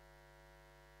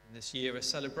 In this year of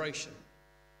celebration,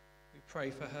 we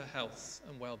pray for her health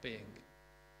and well-being.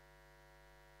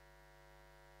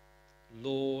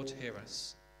 Lord, hear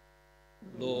us.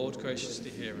 Lord, graciously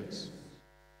hear us.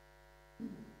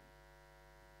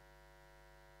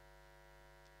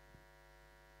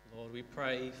 Lord, we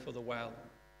pray for the well,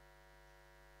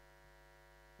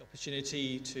 the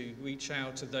opportunity to reach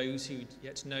out to those who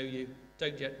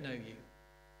don't yet know you.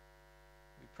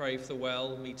 We pray for the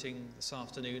well meeting this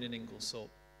afternoon in Inglesthorpe.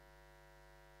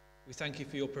 We thank you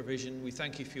for your provision. We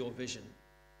thank you for your vision.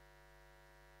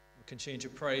 We continue to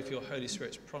pray for your Holy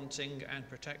Spirit's prompting and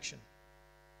protection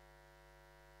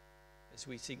as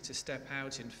we seek to step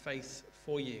out in faith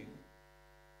for you.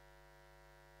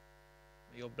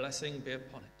 May your blessing be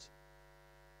upon it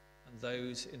and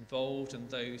those involved and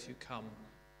those who come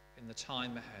in the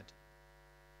time ahead.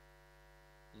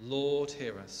 Lord,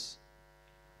 hear us.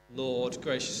 Lord,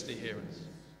 graciously hear us.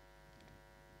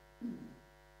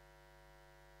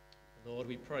 Lord,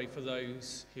 we pray for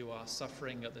those who are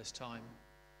suffering at this time,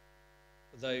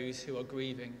 for those who are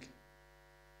grieving.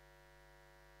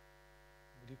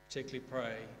 We do particularly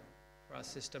pray for our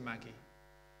sister Maggie.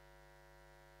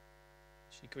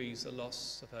 She grieves the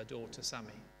loss of her daughter Sammy.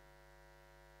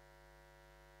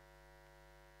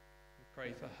 We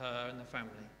pray for her and the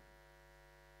family.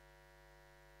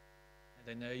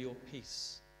 May they know your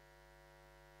peace,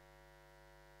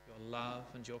 your love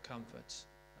and your comfort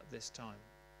at this time.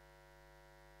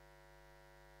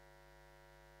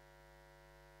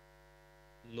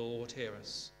 Lord, hear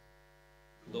us.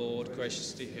 Lord,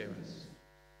 graciously hear us.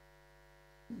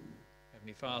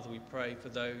 Heavenly Father, we pray for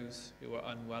those who are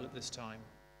unwell at this time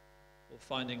or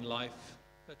finding life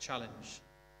a challenge.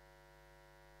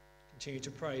 Continue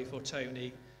to pray for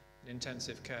Tony in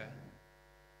intensive care.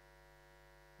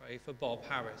 Pray for Bob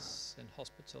Harris in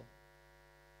hospital.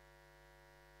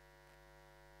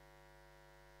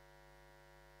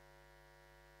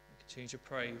 And continue to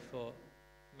pray for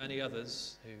many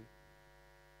others who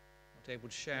not able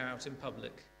to share out in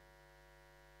public.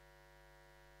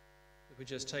 If we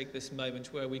just take this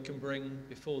moment where we can bring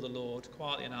before the Lord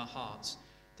quietly in our hearts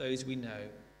those we know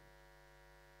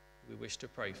we wish to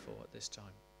pray for at this time.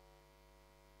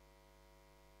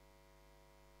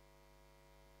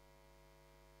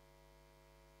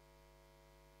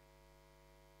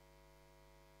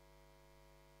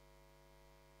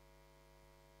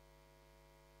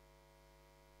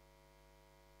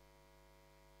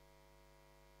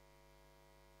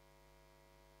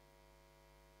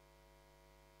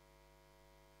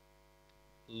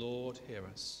 Lord, hear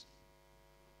us.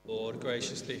 Lord,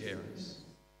 graciously hear us.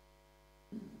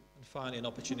 And finally, an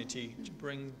opportunity to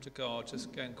bring to God,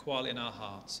 just again quietly in our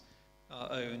hearts,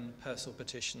 our own personal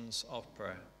petitions of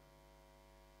prayer.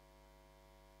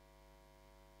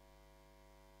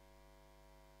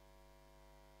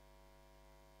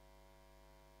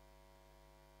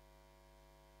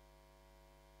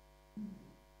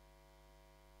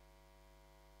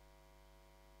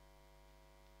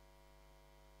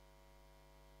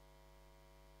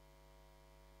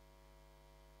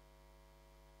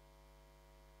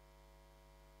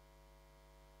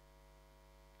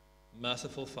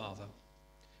 Merciful Father,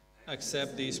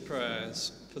 accept these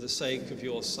prayers for the sake of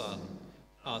your Son,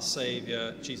 our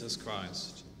Saviour, Jesus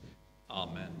Christ.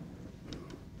 Amen.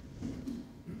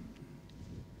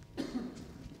 We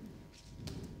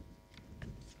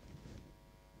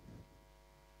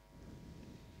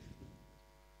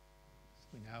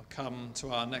now come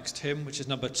to our next hymn, which is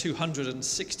number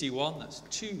 261. That's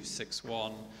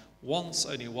 261. Once,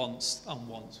 only once, and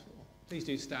once for all. Please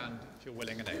do stand if you're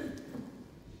willing and able.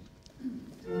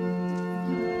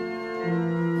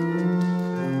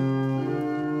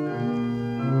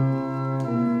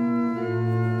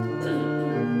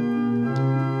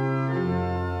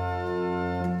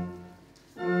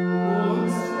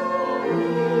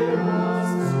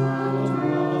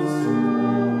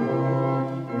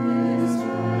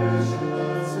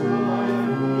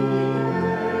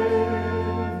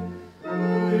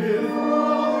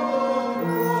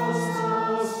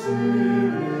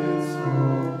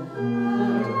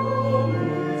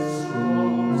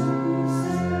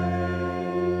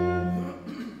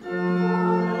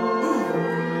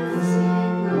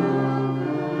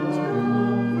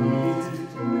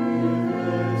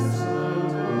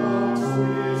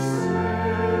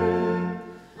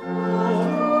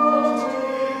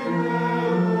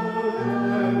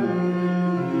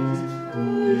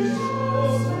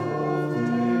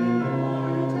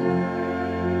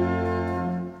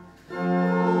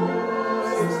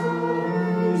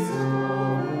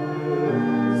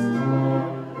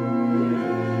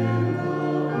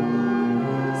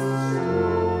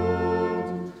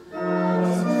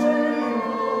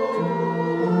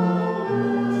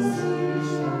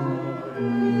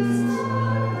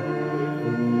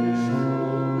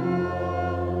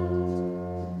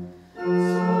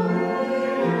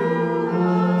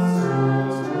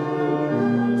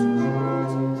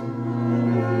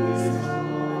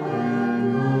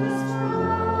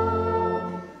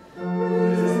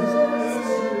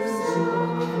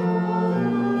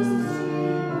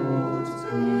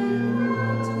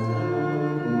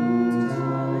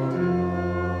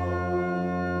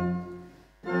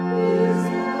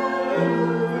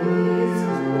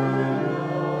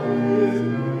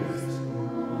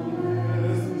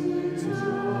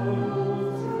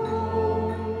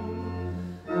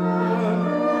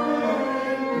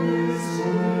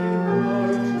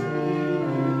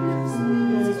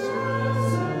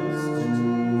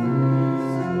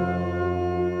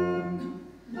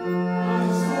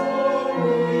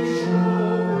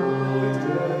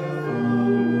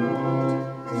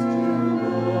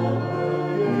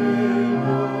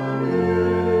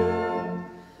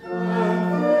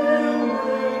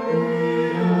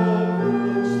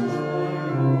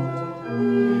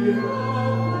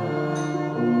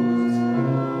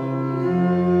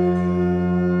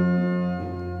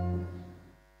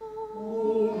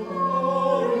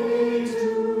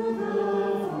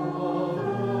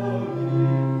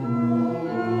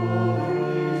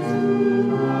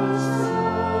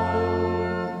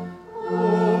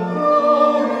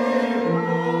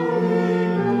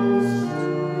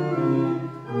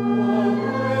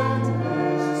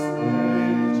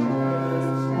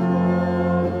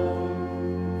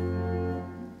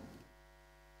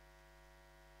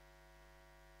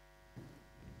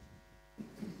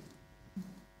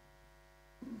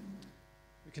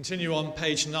 continue on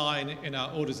page 9 in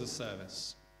our orders of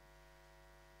service.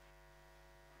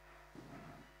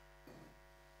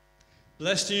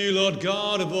 Blessed are you, Lord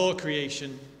God of all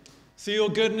creation. Through your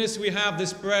goodness we have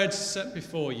this bread set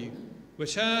before you,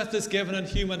 which earth has given and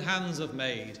human hands have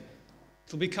made.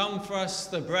 It will become for us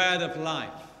the bread of life.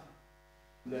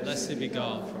 Blessed be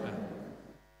God forever.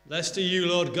 Blessed are you,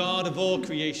 Lord God of all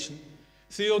creation.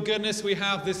 Through your goodness we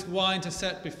have this wine to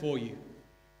set before you,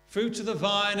 fruit of the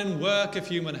vine and work of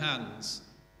human hands.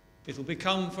 It will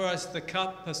become for us the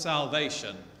cup of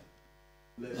salvation.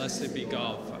 Blessed be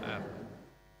God forever.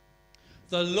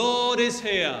 The Lord is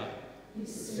here.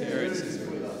 His Spirit is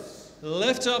with us.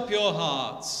 Lift up your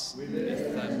hearts. We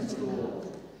lift them to the Lord.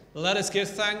 Let us give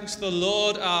thanks to the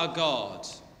Lord our God.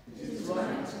 It is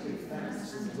right to give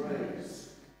thanks and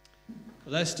praise.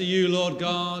 Blessed are you, Lord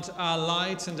God, our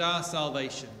light and our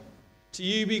salvation. To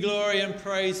you be glory and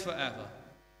praise forever.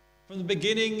 From the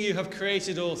beginning you have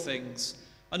created all things,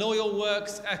 and all your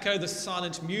works echo the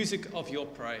silent music of your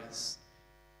praise.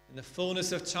 In the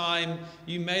fullness of time,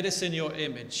 you made us in your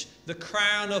image, the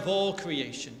crown of all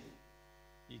creation.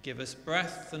 You give us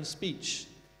breath and speech,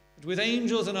 that with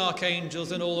angels and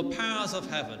archangels and all the powers of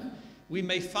heaven, we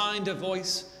may find a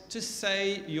voice to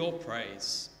say your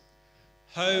praise.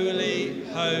 Holy,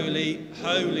 holy,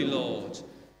 holy Lord,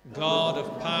 God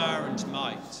of power and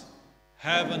might,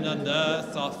 heaven and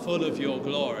earth are full of your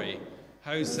glory.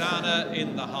 Hosanna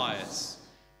in the highest.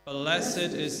 Blessed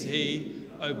is he,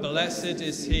 oh, blessed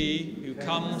is he who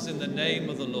comes in the name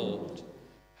of the Lord.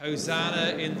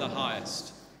 Hosanna in the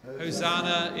highest.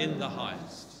 Hosanna in the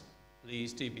highest.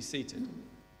 Please do be seated.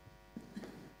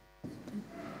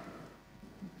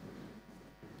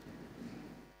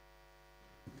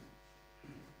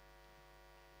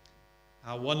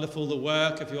 How wonderful the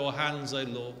work of your hands, O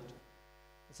Lord.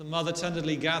 As a mother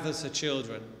tenderly gathers her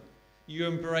children, you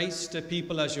embraced a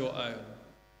people as your own.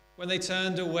 When they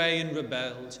turned away and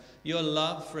rebelled, your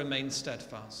love remained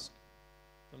steadfast.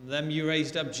 From them you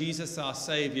raised up Jesus, our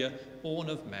Saviour, born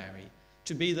of Mary,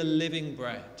 to be the living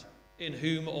bread, in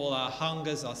whom all our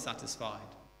hungers are satisfied.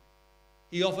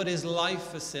 He offered his life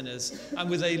for sinners, and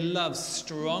with a love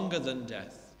stronger than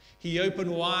death, he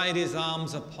opened wide his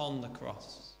arms upon the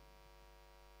cross.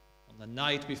 On the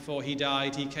night before he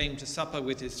died, he came to supper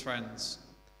with his friends,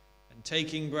 and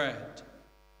taking bread,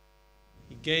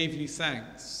 he gave you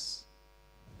thanks.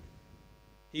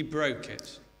 He broke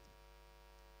it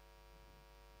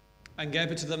and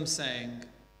gave it to them, saying,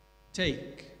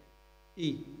 "Take,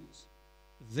 eat.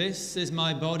 This is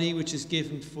my body which is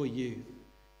given for you.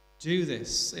 Do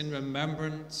this in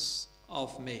remembrance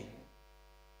of me."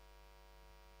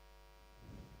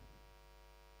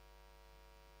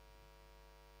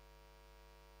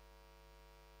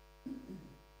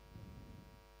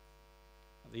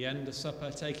 At the end of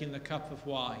supper, taking the cup of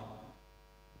wine,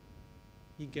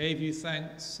 he gave you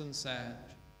thanks and said,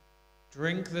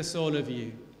 "Drink this, all of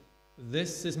you.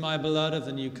 This is my blood of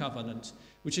the new covenant,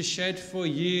 which is shed for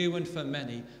you and for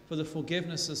many for the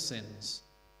forgiveness of sins.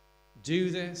 Do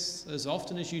this as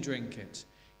often as you drink it,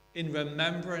 in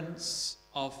remembrance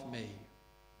of me."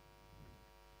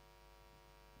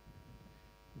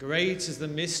 Great is the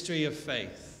mystery of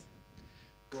faith.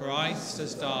 Christ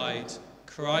has died.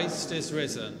 Christ is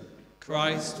risen.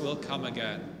 Christ will come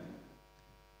again.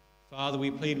 Father, we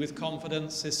plead with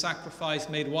confidence his sacrifice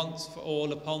made once for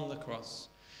all upon the cross.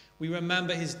 We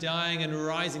remember his dying and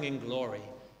rising in glory,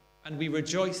 and we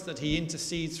rejoice that he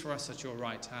intercedes for us at your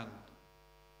right hand.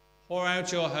 Pour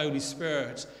out your Holy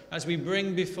Spirit as we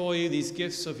bring before you these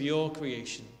gifts of your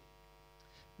creation.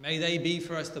 May they be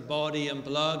for us the body and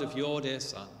blood of your dear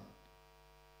Son.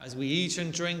 As we eat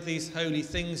and drink these holy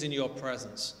things in your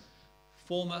presence,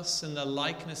 form us in the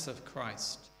likeness of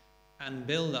Christ and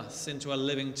build us into a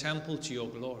living temple to your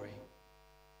glory.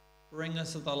 Bring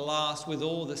us at the last with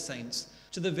all the saints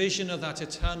to the vision of that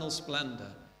eternal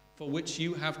splendor for which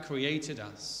you have created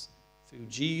us, through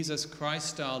Jesus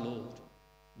Christ our Lord,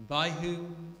 by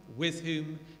whom, with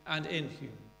whom, and in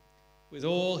whom, with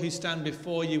all who stand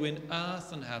before you in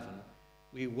earth and heaven,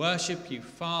 we worship you,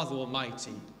 Father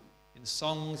Almighty, in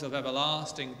songs of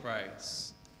everlasting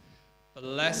praise.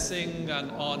 Blessing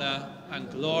and honor and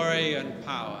glory and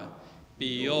power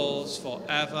be yours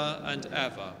forever and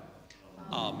ever.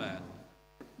 Amen.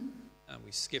 And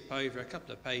we skip over a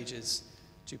couple of pages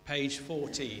to page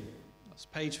 14. That's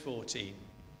page 14.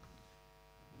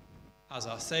 As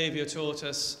our Saviour taught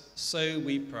us, so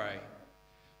we pray.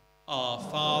 Our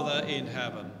Father in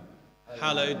heaven,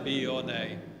 hallowed be your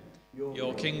name.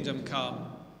 Your kingdom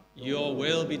come, your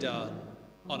will be done,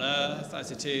 on earth as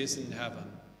it is in heaven.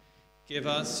 Give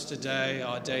us today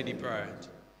our daily bread.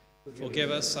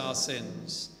 Forgive us our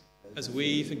sins, as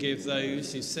we forgive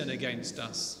those who sin against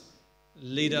us.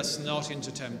 Lead us not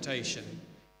into temptation,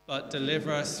 but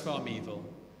deliver us from evil.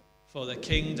 For the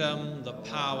kingdom, the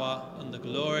power, and the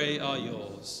glory are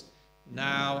yours,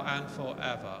 now and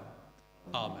forever.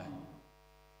 Amen.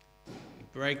 We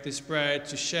break this bread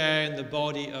to share in the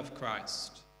body of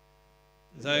Christ.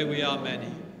 Though we are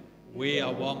many, we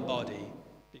are one body,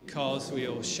 because we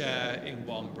all share in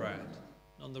one bread.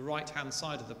 On the right-hand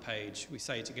side of the page, we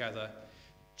say together,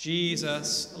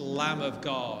 Jesus, Lamb of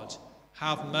God,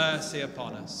 have mercy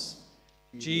upon us.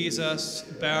 Jesus,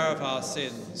 bearer of our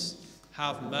sins,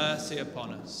 have mercy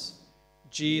upon us.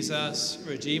 Jesus,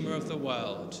 Redeemer of the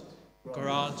world,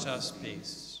 grant us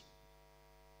peace.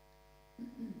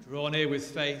 Draw near with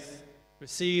faith,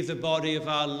 receive the body of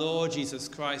our Lord Jesus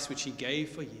Christ, which he gave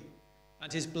for you,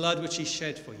 and his blood which he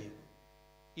shed for you.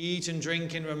 Eat and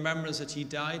drink in remembrance that he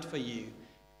died for you,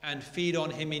 and feed on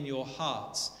him in your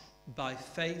hearts, by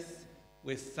faith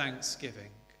with thanksgiving.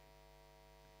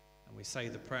 And we say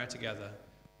the prayer together.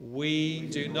 We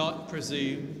do not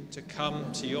presume to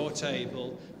come to your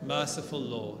table, merciful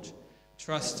Lord,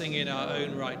 trusting in our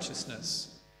own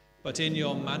righteousness, but in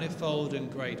your manifold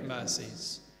and great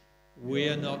mercies. We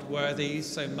are not worthy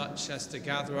so much as to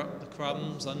gather up the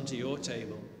crumbs unto your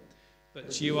table,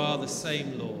 but you are the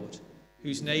same Lord,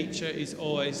 whose nature is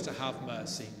always to have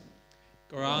mercy.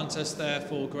 Grant us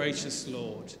therefore, gracious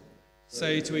Lord,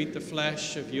 so to eat the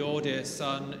flesh of your dear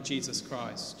Son, Jesus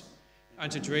Christ, and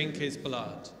to drink his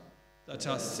blood, that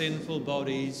our sinful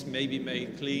bodies may be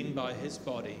made clean by his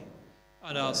body,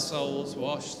 and our souls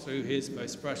washed through his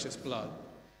most precious blood,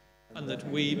 and that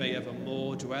we may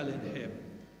evermore dwell in him,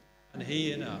 and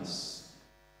he in us.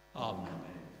 Amen.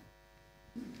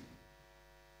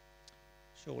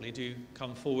 Surely do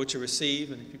come forward to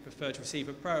receive, and if you prefer to receive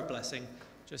a prayer blessing,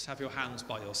 just have your hands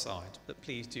by your side, but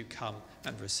please do come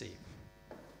and receive.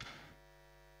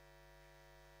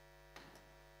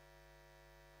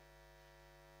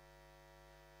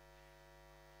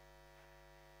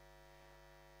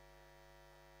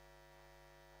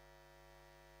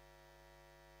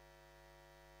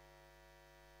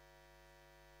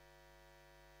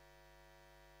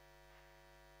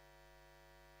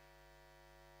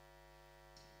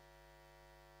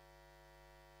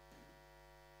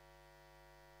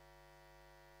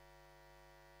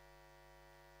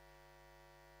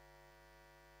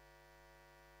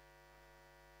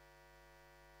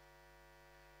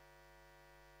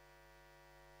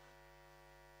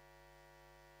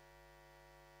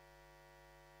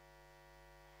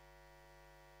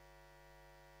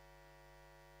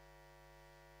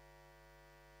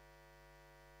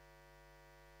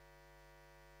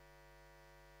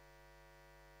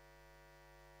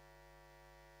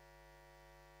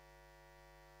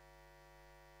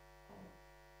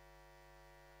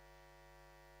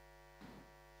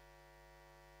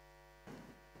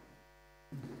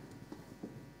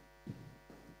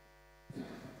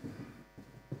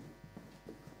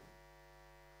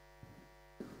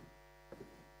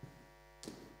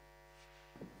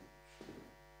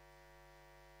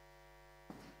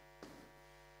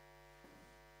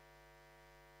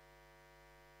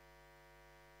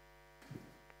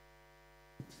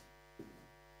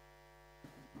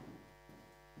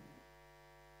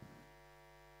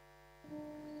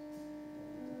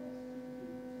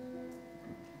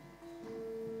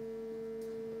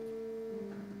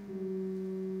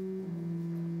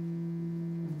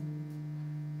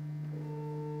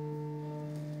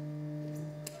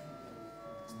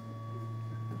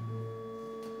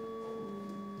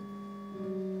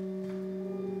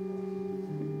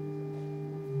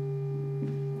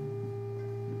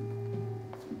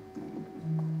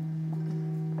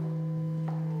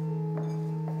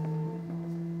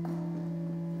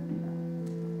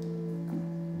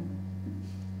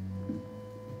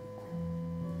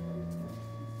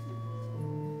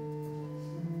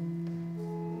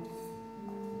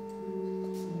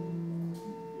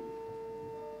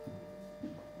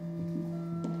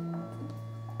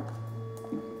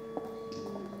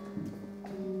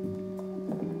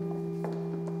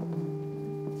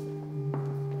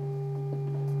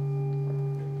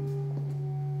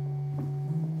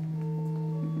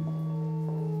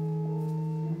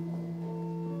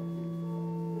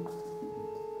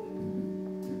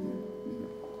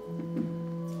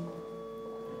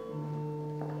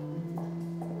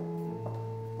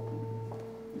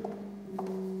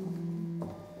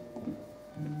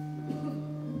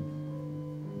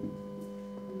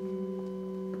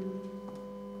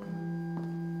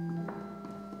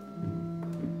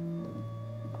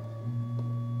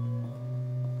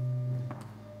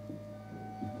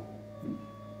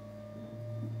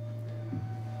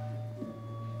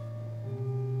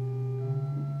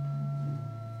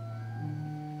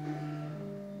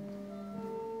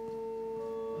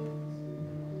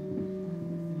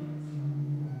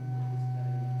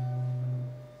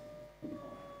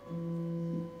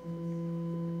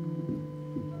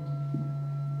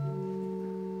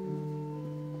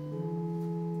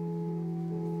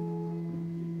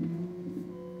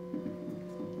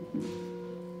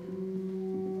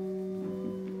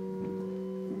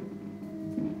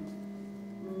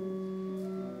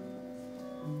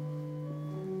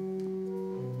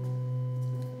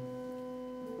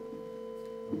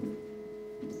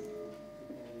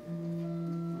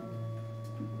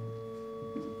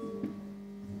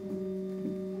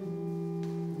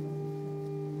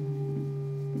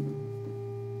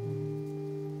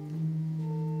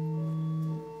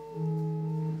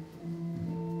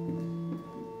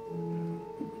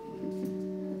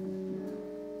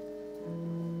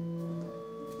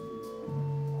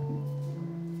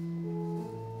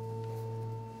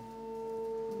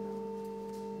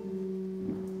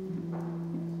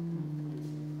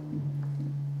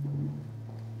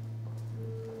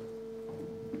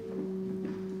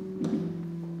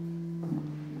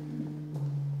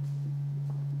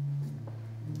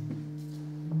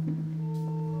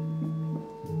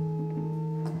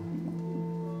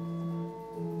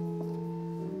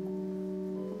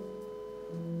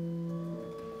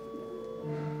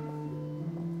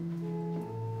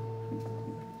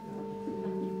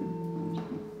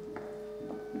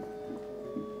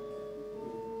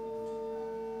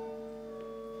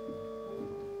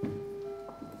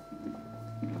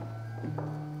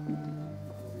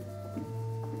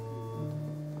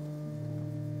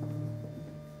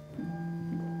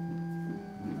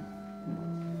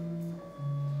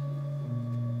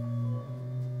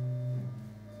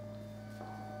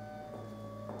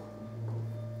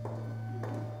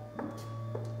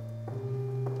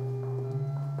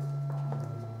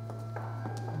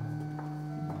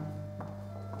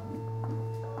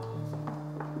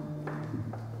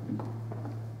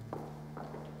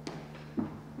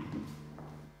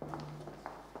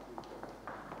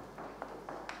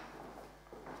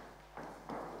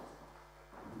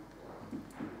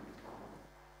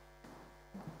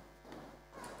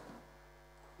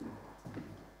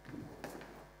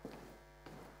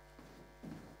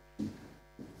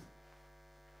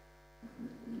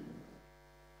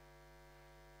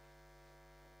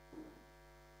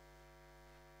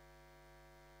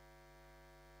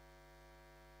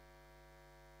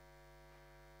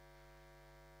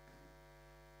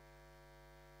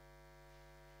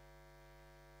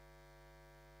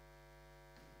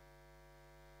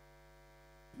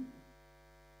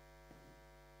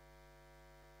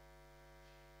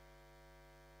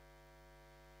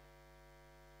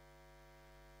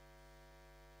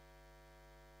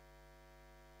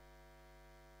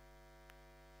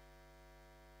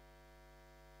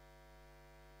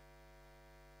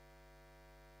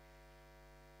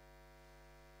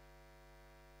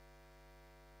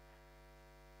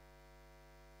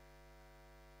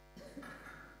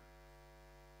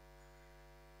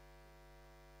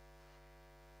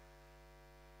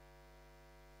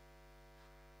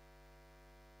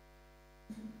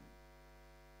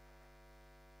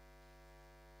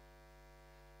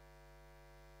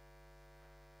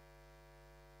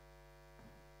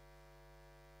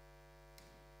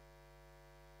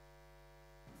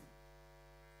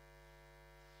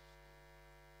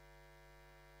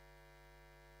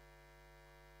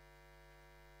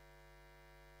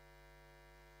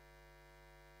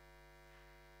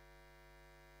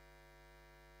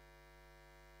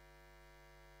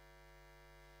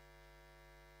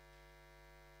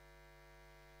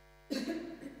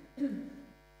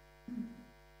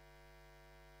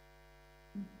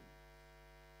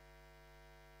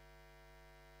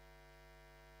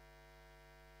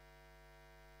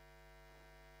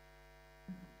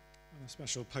 A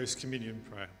special post-communion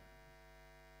prayer.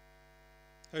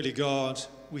 Holy God,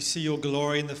 we see your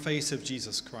glory in the face of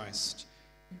Jesus Christ.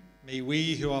 May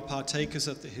we who are partakers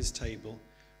at his table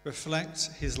reflect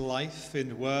his life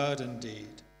in word and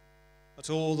deed,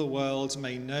 that all the world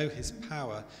may know his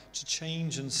power to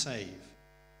change and save.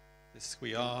 This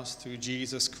we ask through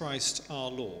Jesus Christ our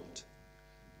Lord.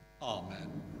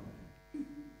 Amen.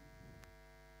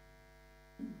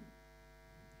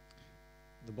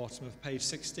 At the bottom of page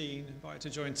 16, invite to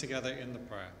join together in the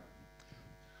prayer.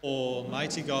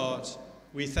 Almighty God,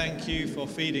 we thank you for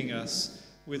feeding us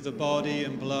with the body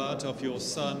and blood of your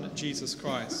Son, Jesus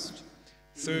Christ.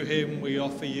 Through him we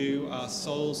offer you our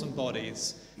souls and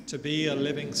bodies to be a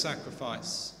living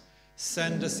sacrifice.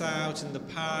 Send us out in the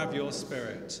power of your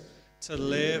Spirit to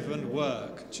live and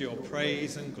work to your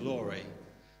praise and glory.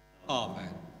 Amen.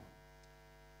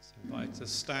 So invite us to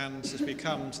stand as we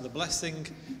come to the blessing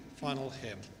final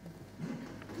hymn.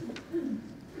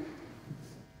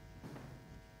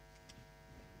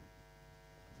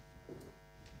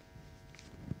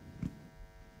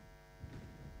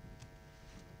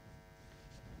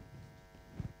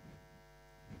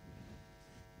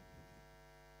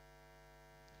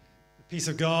 Peace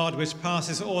of God, which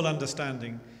passes all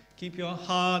understanding, keep your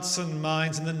hearts and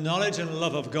minds in the knowledge and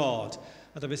love of God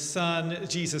and of his Son,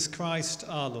 Jesus Christ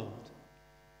our Lord.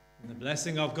 And the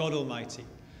blessing of God Almighty,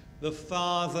 the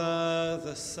Father,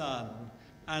 the Son,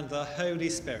 and the Holy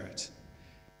Spirit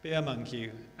be among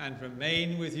you and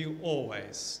remain with you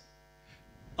always.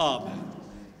 Amen.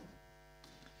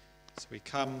 So we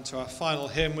come to our final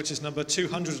hymn, which is number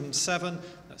 207.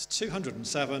 That's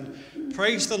 207.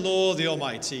 Praise the Lord, the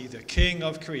Almighty, the King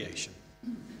of creation.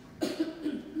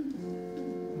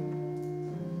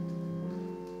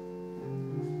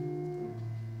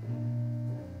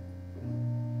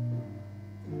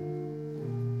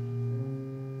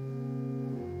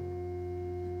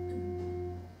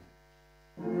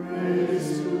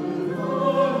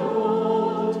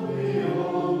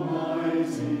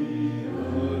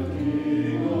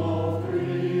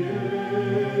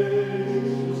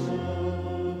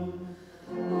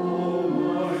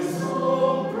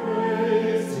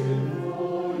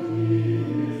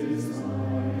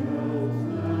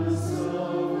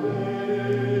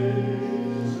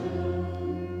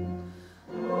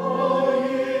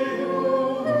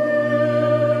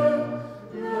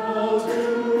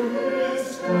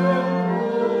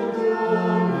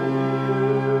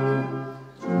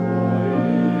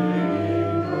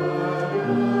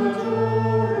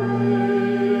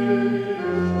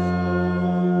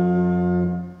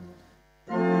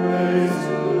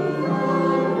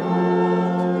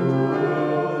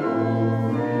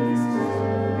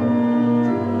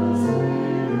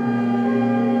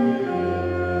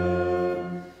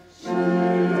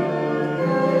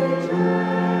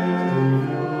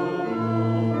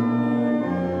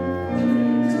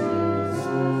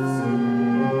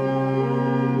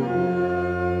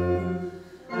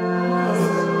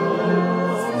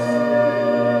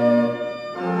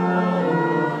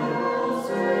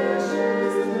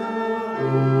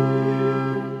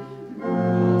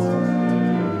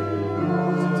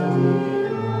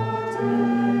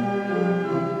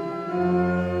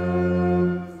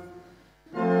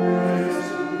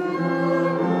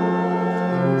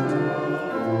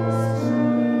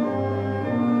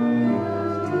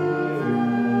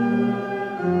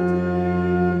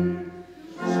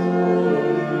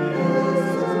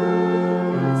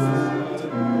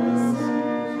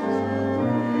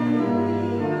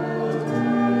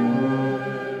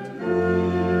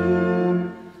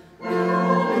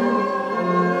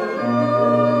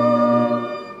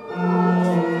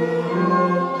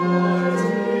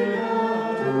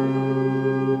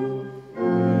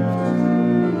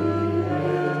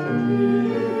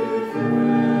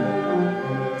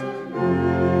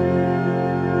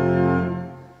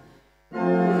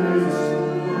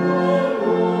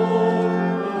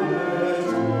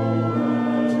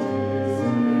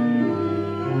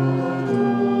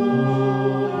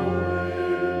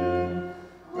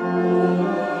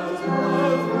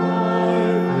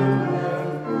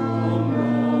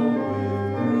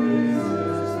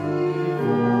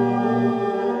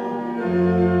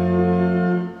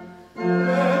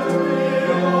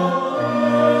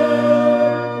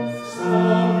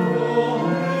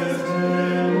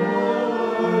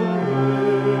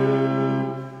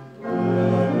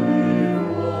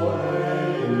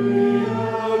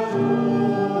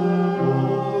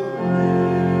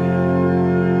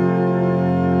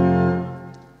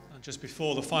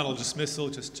 Before the final dismissal,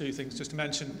 just two things just to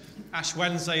mention. Ash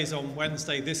Wednesday is on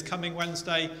Wednesday, this coming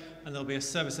Wednesday, and there'll be a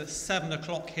service at 7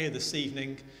 o'clock here this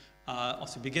evening.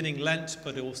 obviously beginning Lent,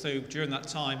 but also during that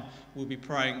time we'll be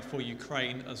praying for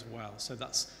Ukraine as well. So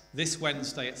that's this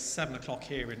Wednesday at 7 o'clock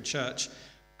here in church.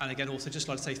 And again, also just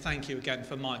like to say thank you again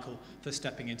for Michael for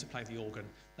stepping in to play the organ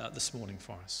this morning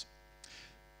for us.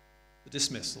 The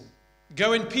dismissal.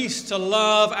 Go in peace to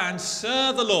love and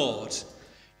serve the Lord.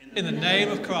 In the name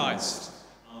of Christ.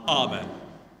 Amen.